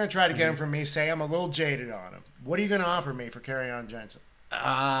leagues. You're going to try to get him from me. Say I'm a little jaded on him. What are you going to offer me for Kerryon Johnson?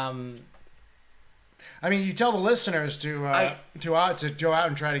 I mean, you tell the listeners to go out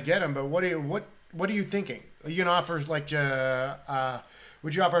and try to get him, but what are you thinking? Are you gonna offer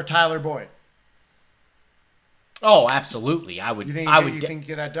would you offer Tyler Boyd? Oh, absolutely. I would. You think you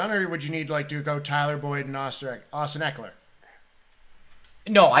get that done, or would you need to go Tyler Boyd and Austin Eckler?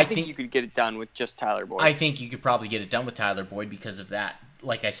 No, I think you could get it done with just Tyler Boyd. I think you could probably get it done with Tyler Boyd because of that.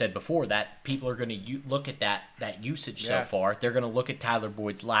 Like I said before, that people are going to look at that usage so far. They're going to look at Tyler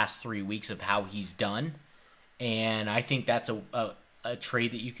Boyd's last 3 weeks of how he's done, and I think that's a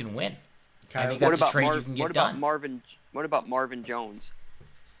trade that you can win. I think that's a trade you can get done. What about Marvin Jones?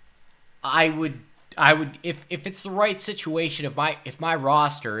 I would if it's the right situation. If my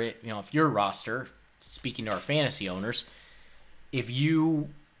roster, if your roster, speaking to our fantasy owners, if you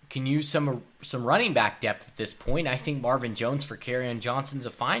can use some running back depth at this point, I think Marvin Jones for Kerryon Johnson's a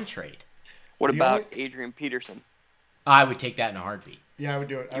fine trade. What about Adrian Peterson? I would take that in a heartbeat. Yeah, I would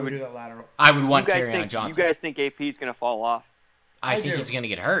do it. I would do that lateral. I would want Kerryon Johnson. You guys think AP is going to fall off? I think he's going to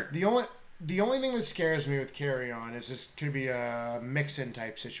get hurt. The only thing that scares me with Kerryon is this could be a mix-in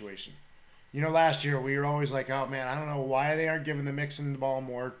type situation. Last year we were always like, oh man, I don't know why they aren't giving the Mixon the ball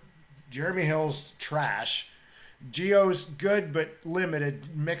more. Jeremy Hill's trash. Gio's good but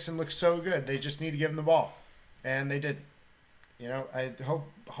limited. Mixon looks so good. They just need to give him the ball, and they did. I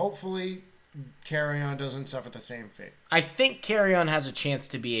hopefully Kerryon doesn't suffer the same fate. I think Kerryon has a chance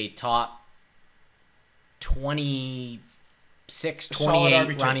to be a top 26,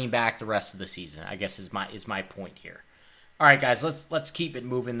 28 running back the rest of the season, I guess is my point here. All right, guys, let's keep it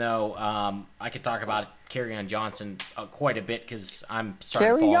moving though. I could talk about Kerryon Johnson quite a bit because I'm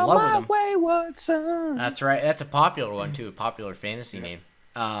starting to fall in love with him. Wayward son. That's right. That's a popular one too, a popular fantasy name.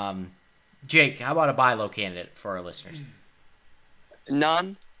 Jake, how about a buy low candidate for our listeners?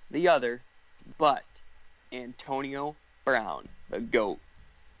 None the other but Antonio Brown, the GOAT.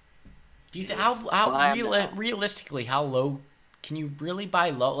 Do you realistically, how low Can you really buy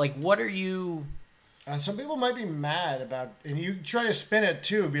low? Like, what are you? Some people might be mad about, and you try to spin it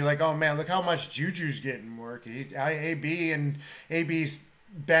too. Be like, oh man, look how much Juju's getting work. AB's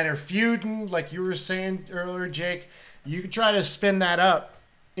banner feuding, like you were saying earlier, Jake. You can try to spin that up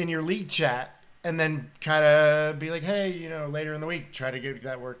in your league chat, and then kind of be like, hey, later in the week, try to get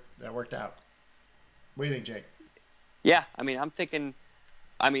that worked out. What do you think, Jake? Yeah, I'm thinking.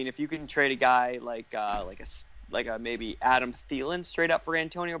 If you can trade a guy like a maybe Adam Thielen straight up for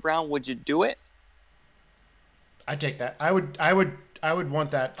Antonio Brown, would you do it? I'd take that. I would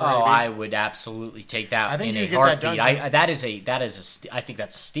want that for AB. AB. I would absolutely take that. I think in you a get heartbeat. that done. I think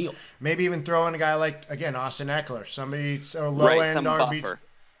that's a steal. Maybe even throw in a guy like, again, Austin Eckler, somebody a low end some RB, buffer.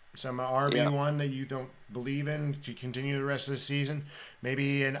 some RB1 that you don't believe in to continue the rest of the season.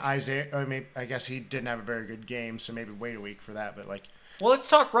 Maybe an Isaiah. I guess he didn't have a very good game, so maybe wait a week for that. But well, let's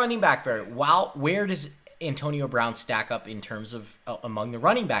talk running back. Where does Antonio Brown stack up in terms of among the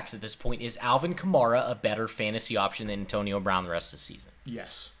running backs at this point? Is Alvin Kamara a better fantasy option than Antonio Brown the rest of the season?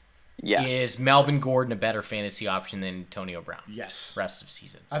 Yes. Is Melvin Gordon a better fantasy option than Antonio Brown? Yes. Rest of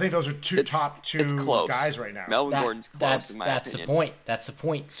season. I think those are top two guys right now. Melvin Gordon's close in my opinion. That's the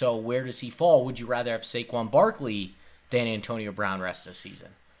point. So where does he fall? Would you rather have Saquon Barkley than Antonio Brown rest of the season?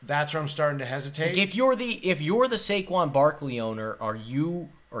 That's where I'm starting to hesitate. If you're the Saquon Barkley owner, are you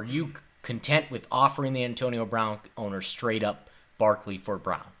content with offering the Antonio Brown owner straight up Barkley for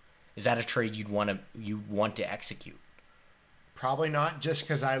Brown? Is that a trade you want to execute? Probably not, just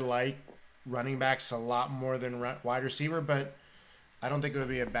because I like running backs a lot more than wide receiver, but I don't think it would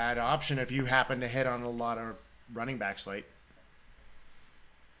be a bad option if you happen to hit on a lot of running backs late.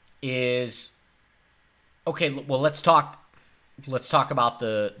 Okay, well, let's talk about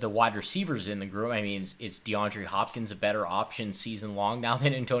the wide receivers in the group. Is DeAndre Hopkins a better option season long now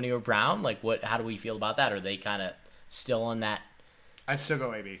than Antonio Brown? How do we feel about that? Are they kind of still on that? I'd still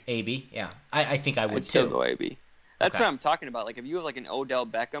go AB. AB, yeah. I think I would I'd too. still go AB. That's Okay. what I'm talking about. If you have an Odell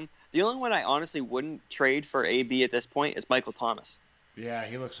Beckham, the only one I honestly wouldn't trade for AB at this point is Michael Thomas. Yeah,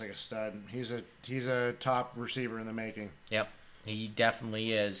 he looks like a stud. He's a top receiver in the making. Yep, he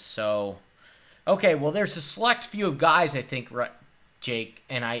definitely is. So, okay, well, there's a select few of guys, I think, Jake,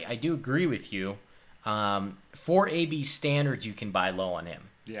 and I do agree with you. For AB standards, you can buy low on him.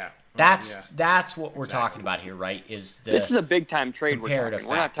 Yeah. That's what we're talking about here, right? This is a big time trade we're comparative talking.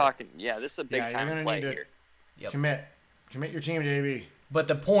 We're not factor. talking. Yeah, this is a big time play here. Yep. Commit your team to AB. But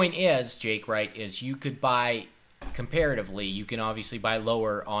the point is, Jake, right, is you could buy comparatively. You can obviously buy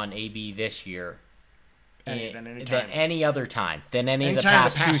lower on AB this year than any other time, than any of the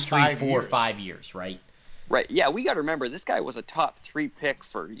past 2, 3, 4, 5 years, right? Right. Yeah, we got to remember this guy was a top 3 pick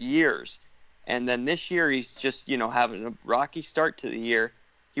for years, and then this year he's just having a rocky start to the year.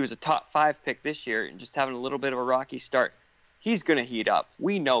 He was a top 5 pick this year and just having a little bit of a rocky start. He's going to heat up.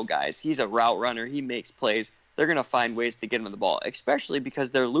 We know, guys. He's a route runner. He makes plays. They're going to find ways to get him the ball, especially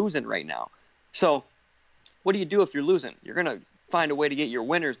because they're losing right now. So what do you do if you're losing? You're going to find a way to get your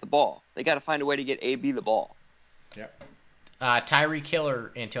winners the ball. They got to find a way to get AB the ball. Yep. Tyreek Hill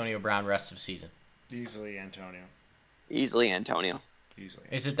or Antonio Brown rest of season? Easily Antonio.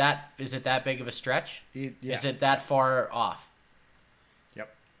 Is it that big of a stretch? Yeah. Is it that far off?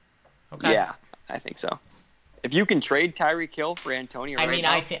 Yep. Okay. Yeah, I think so. If you can trade Tyreek Hill for Antonio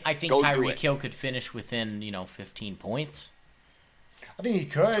now, I think Tyreek Hill could finish within 15 points. I think he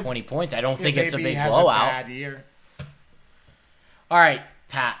could. 20 points. I don't think it's a big has blowout. A bad year. All right,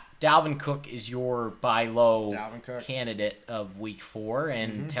 Pat. Dalvin Cook is your buy low Cook candidate of Week 4,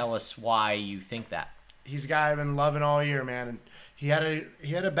 and tell us why you think that. He's a guy I've been loving all year, man. And he had a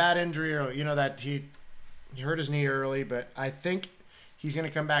bad injury early. That he hurt his knee early, but I think he's going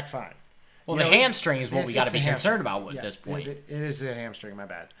to come back fine. Well, the hamstring is what we got to be concerned about at this point. It is a hamstring. My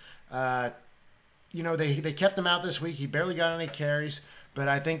bad. They kept him out this week. He barely got any carries, but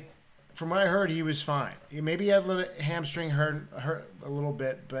I think from what I heard, he was fine. Maybe he had a little hamstring hurt a little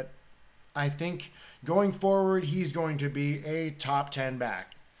bit, but I think going forward, he's going to be a top 10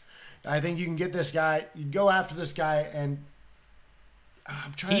 back. I think you can get this guy. You go after this guy, and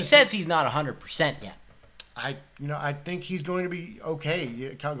I'm trying. He says he's not 100% yet. I think he's going to be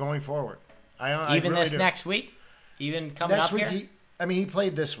okay going forward. Even this next week, even coming next up week, here. He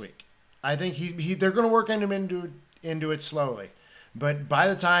played this week. I think they're going to work him into it slowly, but by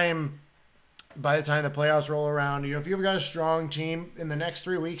the time the playoffs roll around, if you've got a strong team in the next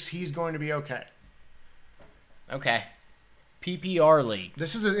 3 weeks, he's going to be okay. Okay. PPR league.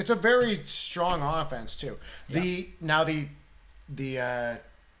 It's a very strong offense too. Yeah. The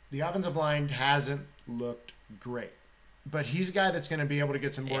offensive line hasn't looked great, but he's a guy that's going to be able to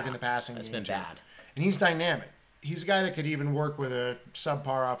get some work in the passing game. That's been bad. And he's dynamic. he's a guy that could even work with a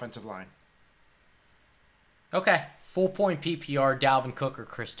subpar offensive line. Okay. Full point PPR, Dalvin Cook or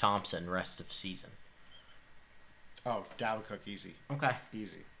Chris Thompson rest of season. Oh, Dalvin Cook, easy. Okay.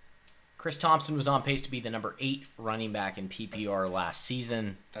 Easy. Chris Thompson was on pace to be the number 8 running back in PPR last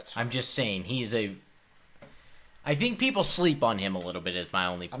season. I'm just saying, I think people sleep on him a little bit is my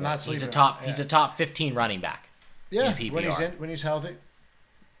only point. I'm not sleeping. He's a top 15 running back. Yeah, in PPR. when he's healthy.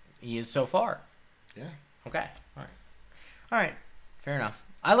 He is so far. Yeah. Okay. All right. Fair enough.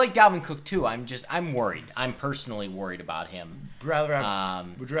 I like Dalvin Cook too. I'm worried. I'm personally worried about him.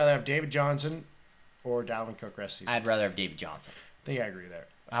 Would you rather have David Johnson or Dalvin Cook rest of the season? I'd rather have David Johnson. I think I agree there.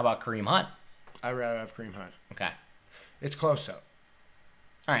 How about Kareem Hunt? I'd rather have Kareem Hunt. Okay. It's close though.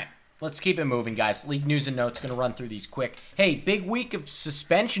 All right. Let's keep it moving, guys. League news and notes. Going to run through these quick. Hey, big week of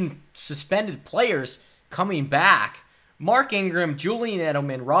suspended players coming back. Mark Ingram, Julian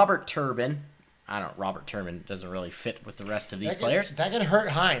Edelman, Robert Turbin. I don't know. Robert Turbin doesn't really fit with the rest of these players. That can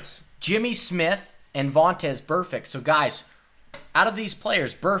hurt Hines. Jimmy Smith and Vontaze Burfict. So, guys, out of these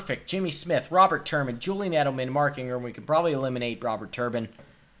players, Burfict, Jimmy Smith, Robert Turbin, Julian Edelman, Mark Ingram, we could probably eliminate Robert Turbin.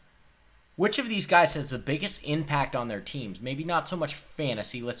 Which of these guys has the biggest impact on their teams? Maybe not so much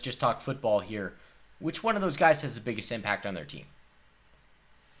fantasy. Let's just talk football here. Which one of those guys has the biggest impact on their team?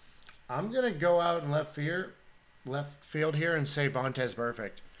 I'm going to go out in left field here and say Vontaze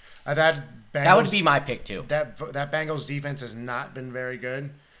Burfict. That would be my pick too. That Bengals defense has not been very good,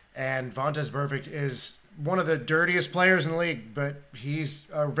 and Vontaze Burfict is one of the dirtiest players in the league, but he's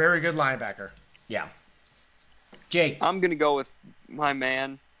a very good linebacker. Yeah. Jake. I'm going to go with my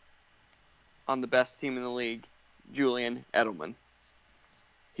man on the best team in the league, Julian Edelman.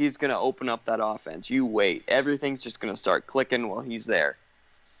 He's going to open up that offense. You wait. Everything's just going to start clicking while he's there.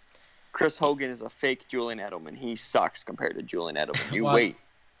 Chris Hogan is a fake Julian Edelman. He sucks compared to Julian Edelman. You wait.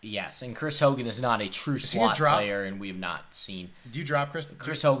 Yes, and Chris Hogan is not a true slot player, and we have not seen. Do you drop Chris?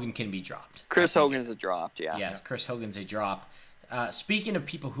 Chris Hogan can be dropped. Chris Hogan is a drop, yeah. Yes, Chris Hogan's a drop. Speaking of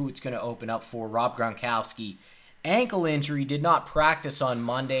people who it's going to open up for, Rob Gronkowski, ankle injury, did not practice on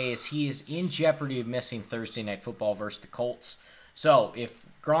Monday as he is in jeopardy of missing Thursday Night Football versus the Colts. So if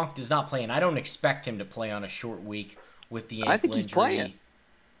Gronk does not play, and I don't expect him to play on a short week with the ankle injury. I think he's playing.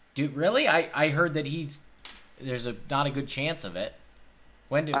 Dude, really? I heard that there's not a good chance of it.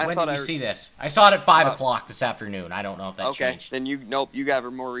 When did you see this? I saw it at 5 o'clock this afternoon. I don't know if that changed. Then you got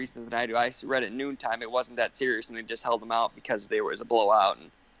more reason than I do. I read at noontime. It wasn't that serious, and they just held him out because there was a blowout,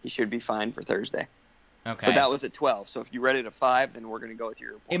 and he should be fine for Thursday. Okay. But that was at 12. So if you read it at 5, then we're going to go with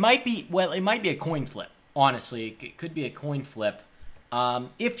your report. It might be a coin flip. Honestly, it could be a coin flip.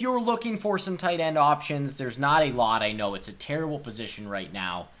 If you're looking for some tight end options, there's not a lot. I know it's a terrible position right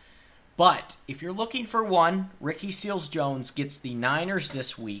now. But if you're looking for one, Ricky Seals-Jones gets the Niners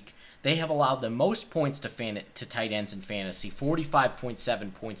this week. They have allowed the most points to tight ends in fantasy,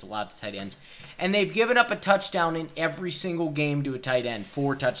 45.7 points allowed to tight ends. And they've given up a touchdown in every single game to a tight end,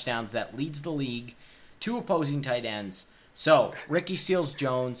 4 touchdowns. That leads the league, 2 opposing tight ends. So, Ricky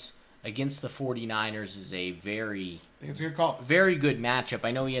Seals-Jones against the 49ers is a I think it's a good call. Very good matchup.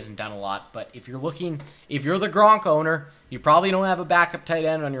 I know he hasn't done a lot, but if you're the Gronk owner, you probably don't have a backup tight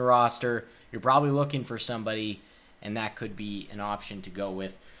end on your roster. You're probably looking for somebody, and that could be an option to go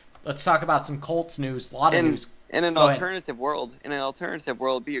with. Let's talk about some Colts news. A lot of news. In an alternative world,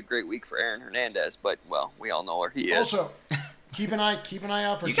 it'd be a great week for Aaron Hernandez, but we all know where he is. Also, keep an eye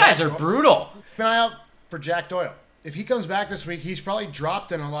out for you guys are brutal. Keep an eye out for Jack Doyle. If he comes back this week, he's probably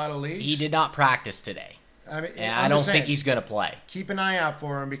dropped in a lot of leagues. He did not practice today. I don't think he's going to play. Keep an eye out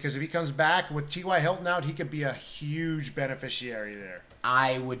for him because if he comes back with T.Y. Hilton out, he could be a huge beneficiary there.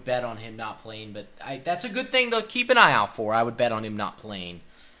 I would bet on him not playing, but that's a good thing to keep an eye out for. I would bet on him not playing.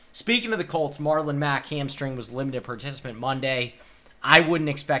 Speaking of the Colts, Marlon Mack hamstring was limited participant Monday. I wouldn't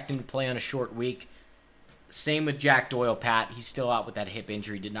expect him to play on a short week. Same with Jack Doyle, Pat. He's still out with that hip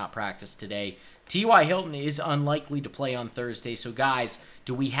injury, did not practice today. T.Y. Hilton is unlikely to play on Thursday. So, guys,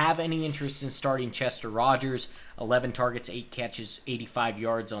 do we have any interest in starting Chester Rogers? 11 targets, 8 catches, 85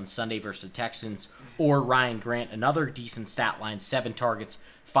 yards on Sunday versus the Texans. Or Ryan Grant, another decent stat line, 7 targets,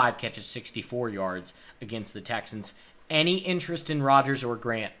 5 catches, 64 yards against the Texans. Any interest in Rogers or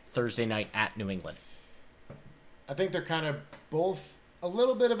Grant Thursday night at New England? I think they're kind of both a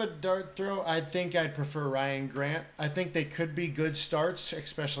little bit of a dart throw. I think I'd prefer Ryan Grant. I think they could be good starts,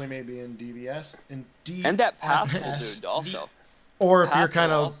 especially maybe in DVS. And that Pascal dude also. Or if you're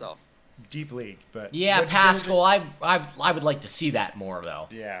kind of deep league. But yeah, Pascal, I would like to see that more, though.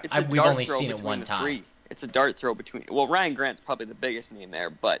 Yeah. We've only seen it one time. It's a dart throw between... Well, Ryan Grant's probably the biggest name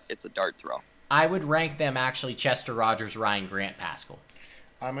there, but it's a dart throw. I would rank them actually Chester Rogers, Ryan Grant, Pascal.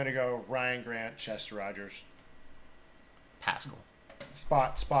 I'm going to go Ryan Grant, Chester Rogers. Pascal.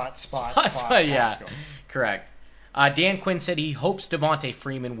 Spot. Yeah, Pascal. correct. Dan Quinn said he hopes Devontae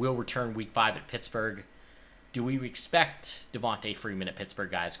Freeman will return Week 5 at Pittsburgh. Do we expect Devontae Freeman at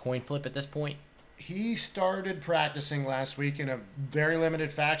Pittsburgh, guys? Coin flip at this point? He started practicing last week in a very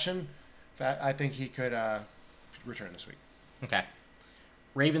limited fashion. I think he could return this week. Okay.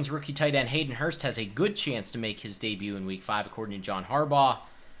 Ravens rookie tight end Hayden Hurst has a good chance to make his debut in Week 5, according to John Harbaugh.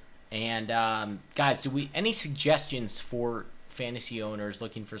 And, guys, any suggestions for fantasy owners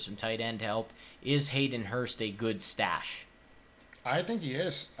looking for some tight end help? Is Hayden Hurst a good stash? I think he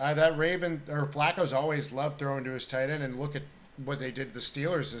is. That Flacco's always loved throwing to his tight end, and look at what they did to the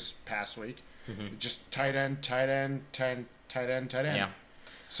Steelers this past week. Mm-hmm. Just tight end. Yeah.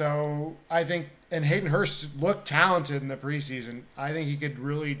 So I think, and Hayden Hurst looked talented in the preseason. I think he could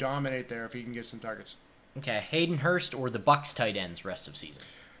really dominate there if he can get some targets. Okay, Hayden Hurst or the Bucs tight ends rest of season?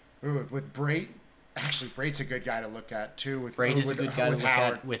 Ooh, with Brate. Actually, Brate's a good guy to look at, too. Brate is a good guy to look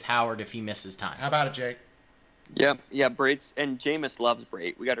at with Howard if he misses time. How about it, Jake? Yeah, Brate's, and Jameis loves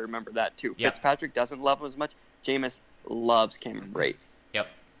Brate. We got to remember that, too. Yep. Fitzpatrick doesn't love him as much. Jameis loves Cameron Brate. Yep.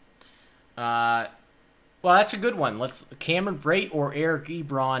 Well, that's a good one. Let's Cameron Brate or Eric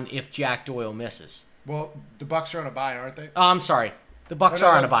Ebron if Jack Doyle misses. Well, the Bucs are on a bye, aren't they? Oh, I'm sorry. The Bucs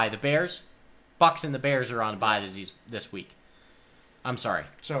are on a bye. The Bears? Bucs and the Bears are on a bye this week. I'm sorry.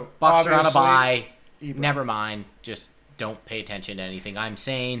 So Bucs are on a bye. Ebron. Never mind. Just don't pay attention to anything I'm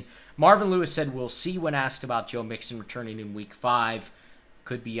saying. Marvin Lewis said we'll see when asked about Joe Mixon returning in Week 5.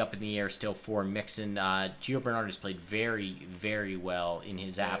 Could be up in the air still for Mixon. Gio Bernard has played very, very well in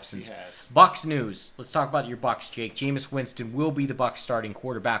his absence. He has. Bucs news. Let's talk about your Bucs, Jake. Jameis Winston will be the Bucs starting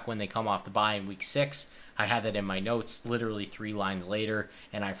quarterback when they come off the bye in Week 6. I had that in my notes literally 3 lines later,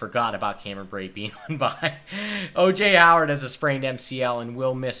 and I forgot about Cameron Brate being on bye. O.J. Howard has a sprained MCL and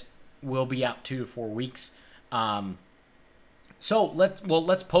will be out 2 to 4 weeks. So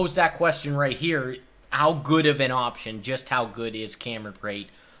let's pose that question right here. How good of an option, just how good is Cameron Brate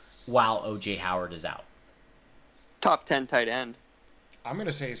while O.J. Howard is out? Top 10 tight end. I'm going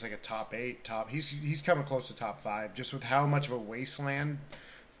to say he's like a top 8. He's coming close to top 5, just with how much of a wasteland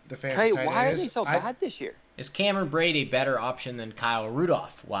the fantasy tight end is. Why are they so bad this year? Is Cameron Brate a better option than Kyle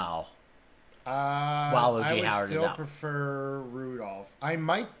Rudolph while O.J. Howard is out? I would still prefer Rudolph. I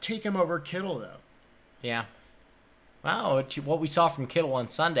might take him over Kittle, though. Yeah. Wow, what we saw from Kittle on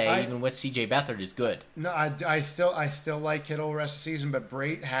Sunday, even with C.J. Beathard, is good. No, I still like Kittle the rest of the season, but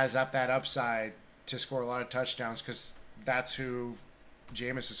Brate has up that upside to score a lot of touchdowns because that's who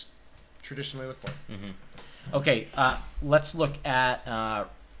Jameis has traditionally looked for. Mm-hmm. Okay, let's look at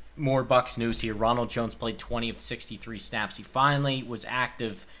more Bucs news here. Ronald Jones played 20 of 63 snaps. He finally was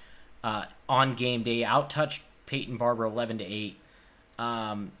active on game day. Out-touched Peyton Barber 11-8.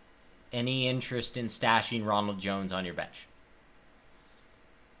 Any interest in stashing Ronald Jones on your bench?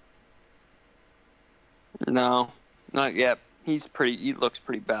 No, not yet. He looks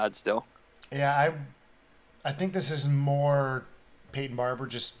pretty bad still. Yeah, I think this is more Peyton Barber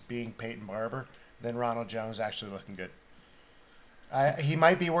just being Peyton Barber than Ronald Jones actually looking good. He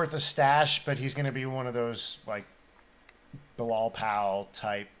might be worth a stash, but he's going to be one of those like Bilal Powell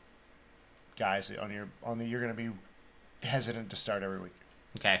type guys that you're going to be hesitant to start every week.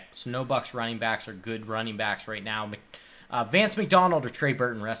 Okay, so no Bucs running backs are good running backs right now. Vance McDonald or Trey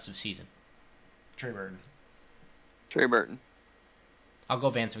Burton rest of season? Trey Burton. I'll go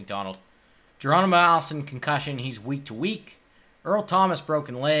Vance McDonald. Geronimo Allison, concussion, he's week to week. Earl Thomas,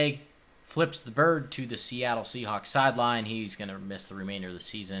 broken leg, flips the bird to the Seattle Seahawks sideline. He's going to miss the remainder of the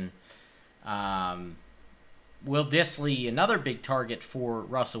season. Will Dissly, another big target for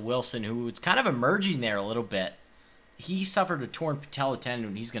Russell Wilson, who is kind of emerging there a little bit. He suffered a torn patella tendon,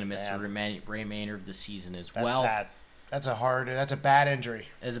 and he's going to miss the remainder of the season as well. Sad. That's a bad injury.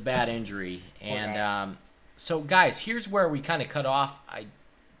 It's a bad injury. And so, guys, here's where we kind of cut off.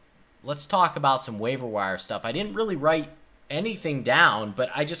 Let's talk about some waiver wire stuff. I didn't really write anything down,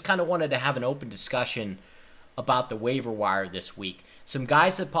 but I just kind of wanted to have an open discussion about the waiver wire this week. Some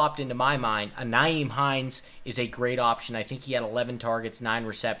guys that popped into my mind. Nyheim Hines is a great option. I think he had 11 targets, 9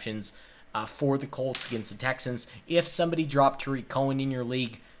 receptions. For the Colts against the Texans. If somebody dropped Tariq Cohen in your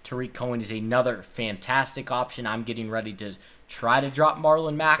league, Tariq Cohen is another fantastic option. I'm getting ready to try to drop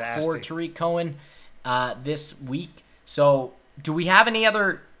Marlon Mack for Tariq Cohen this week. So do we have any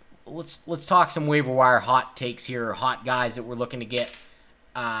other let's talk some waiver wire hot takes here, or hot guys that we're looking to get.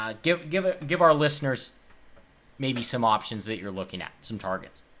 Give our listeners maybe some options that you're looking at, some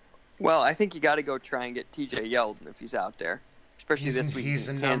targets. Well, I think you got to go try and get TJ Yeldon if he's out there. Especially this week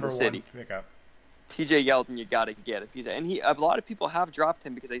in Kansas City. TJ Yeldon, you got to get if he's, and a lot of people have dropped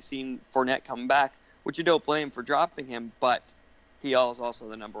him because they've seen Fournette come back. which you don't blame for dropping him, but he is also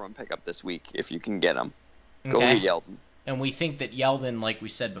the number 1 pickup this week if you can get him. Go get Yeldon. And we think that Yeldon, like we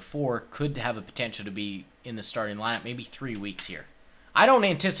said before, could have a potential to be in the starting lineup maybe 3 weeks here. I don't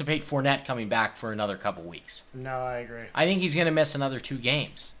anticipate Fournette coming back for another couple weeks. No, I agree. I think he's going to miss another 2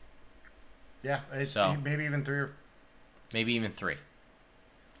 games. Yeah, maybe even 3 Maybe even 3.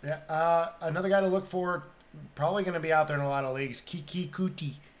 Yeah, another guy to look for, probably going to be out there in a lot of leagues, Kiki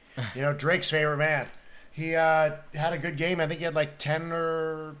Kuti. Drake's favorite man. He had a good game. I think he had like 10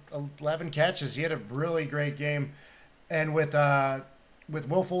 or 11 catches. He had a really great game. And with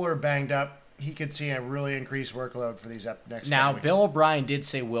Will Fuller banged up, he could see a really increased workload for these next Now, weeks. Bill O'Brien did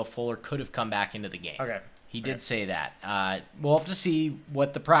say Will Fuller could have come back into the game. Okay. He did say that. We'll have to see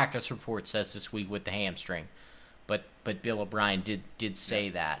what the practice report says this week with the hamstring. But Bill O'Brien did say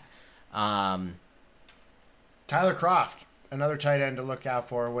that. Tyler Kroft, another tight end to look out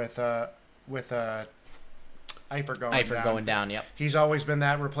for with Eifert going down, yep. He's always been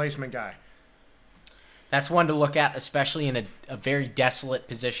that replacement guy. That's one to look at, especially in a very desolate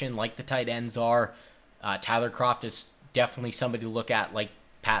position like the tight ends are. Tyler Kroft is definitely somebody to look at, like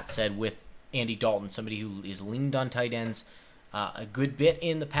Pat said, with Andy Dalton, somebody who is leaned on tight ends a good bit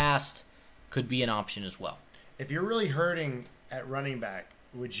in the past, could be an option as well. If you're really hurting at running back,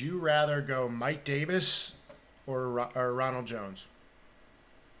 would you rather go Mike Davis or Ronald Jones?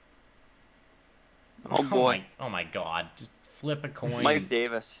 Oh, boy. Oh, my God. Just flip a coin. Mike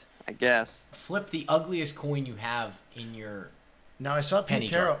Davis, I guess. Flip the ugliest coin you have in your Now, I saw penny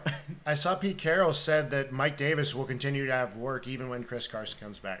Pete Carroll. jar. I saw Pete Carroll said that Mike Davis will continue to have work even when Chris Carson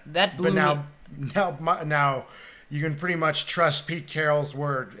comes back. That blew now you can pretty much trust Pete Carroll's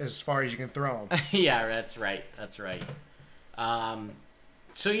word as far as you can throw him. Yeah, that's right.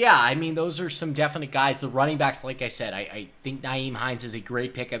 So, yeah, I mean, those are some definite guys. The running backs, like I said, I think Nyheim Hines is a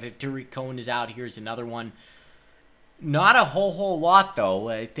great pickup. If Tariq Cohen is out, here's another one. Not a whole lot, though.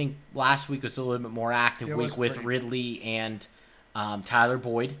 I think last week was a little bit more active week with Ridley and Tyler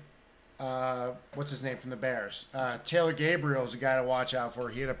Boyd. What's his name from the Bears? Taylor Gabriel is a guy to watch out for.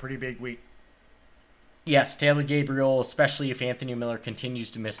 He had a pretty big week. Yes, Taylor Gabriel, especially if Anthony Miller continues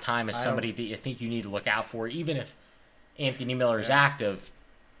to miss time, is somebody that I think you need to look out for, even if Anthony Miller is active.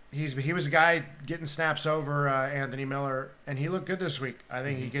 He was a guy getting snaps over Anthony Miller, and he looked good this week. I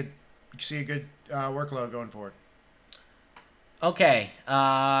think he could see a good workload going forward. Okay,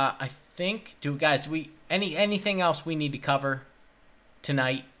 I think, anything else we need to cover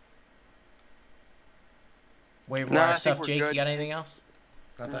tonight? Waiver wire stuff, Jake. Good. You got anything else?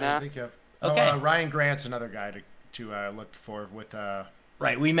 Not that I think of. Okay. Ryan Grant's another guy to look for with.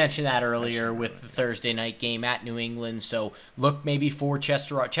 Right, we mentioned that earlier with the Thursday night game at New England. So look maybe for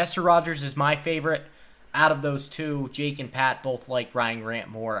Chester Rogers. Chester Rogers is my favorite out of those two. Jake and Pat both like Ryan Grant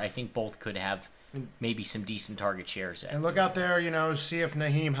more. I think both could have maybe some decent target shares. And look out there, see if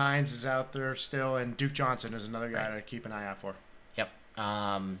Nyheim Hines is out there still, and Duke Johnson is another guy to keep an eye out for. Yep.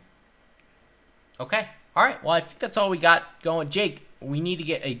 Okay. All right. Well, I think that's all we got going. Jake, we need to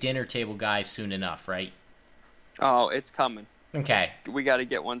get a dinner table guy soon enough, right? Oh, it's coming. Okay. We got to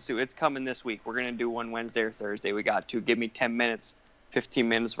get one soon. It's coming this week. We're going to do one Wednesday or Thursday. We got to. Give me 10 minutes, 15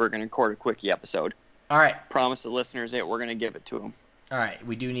 minutes. We're going to record a quickie episode. All right. Promise the listeners that we're going to give it to them. All right.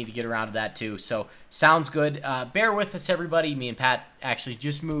 We do need to get around to that, too. So, sounds good. Bear with us, everybody. Me and Pat actually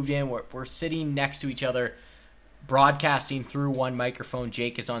just moved in. We're sitting next to each other, broadcasting through one microphone.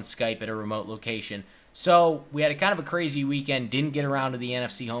 Jake is on Skype at a remote location. So, we had a kind of a crazy weekend. Didn't get around to the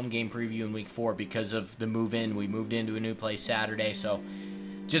NFC home game preview in week 4 because of the move-in. We moved into a new place Saturday, so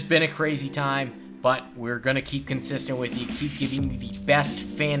just been a crazy time. But we're going to keep consistent with you, keep giving you the best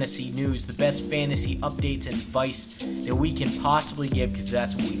fantasy news, the best fantasy updates and advice that we can possibly give, because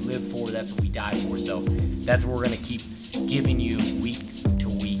that's what we live for, that's what we die for. So that's what we're going to keep giving you week to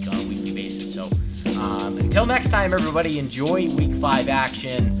week on a weekly basis. So until next time, everybody, enjoy week 5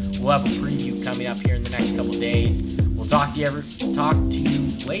 action. We'll have a preview coming up here in the next couple days. We'll talk to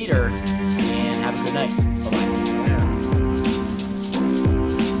you later, and have a good night. Bye-bye. Yeah.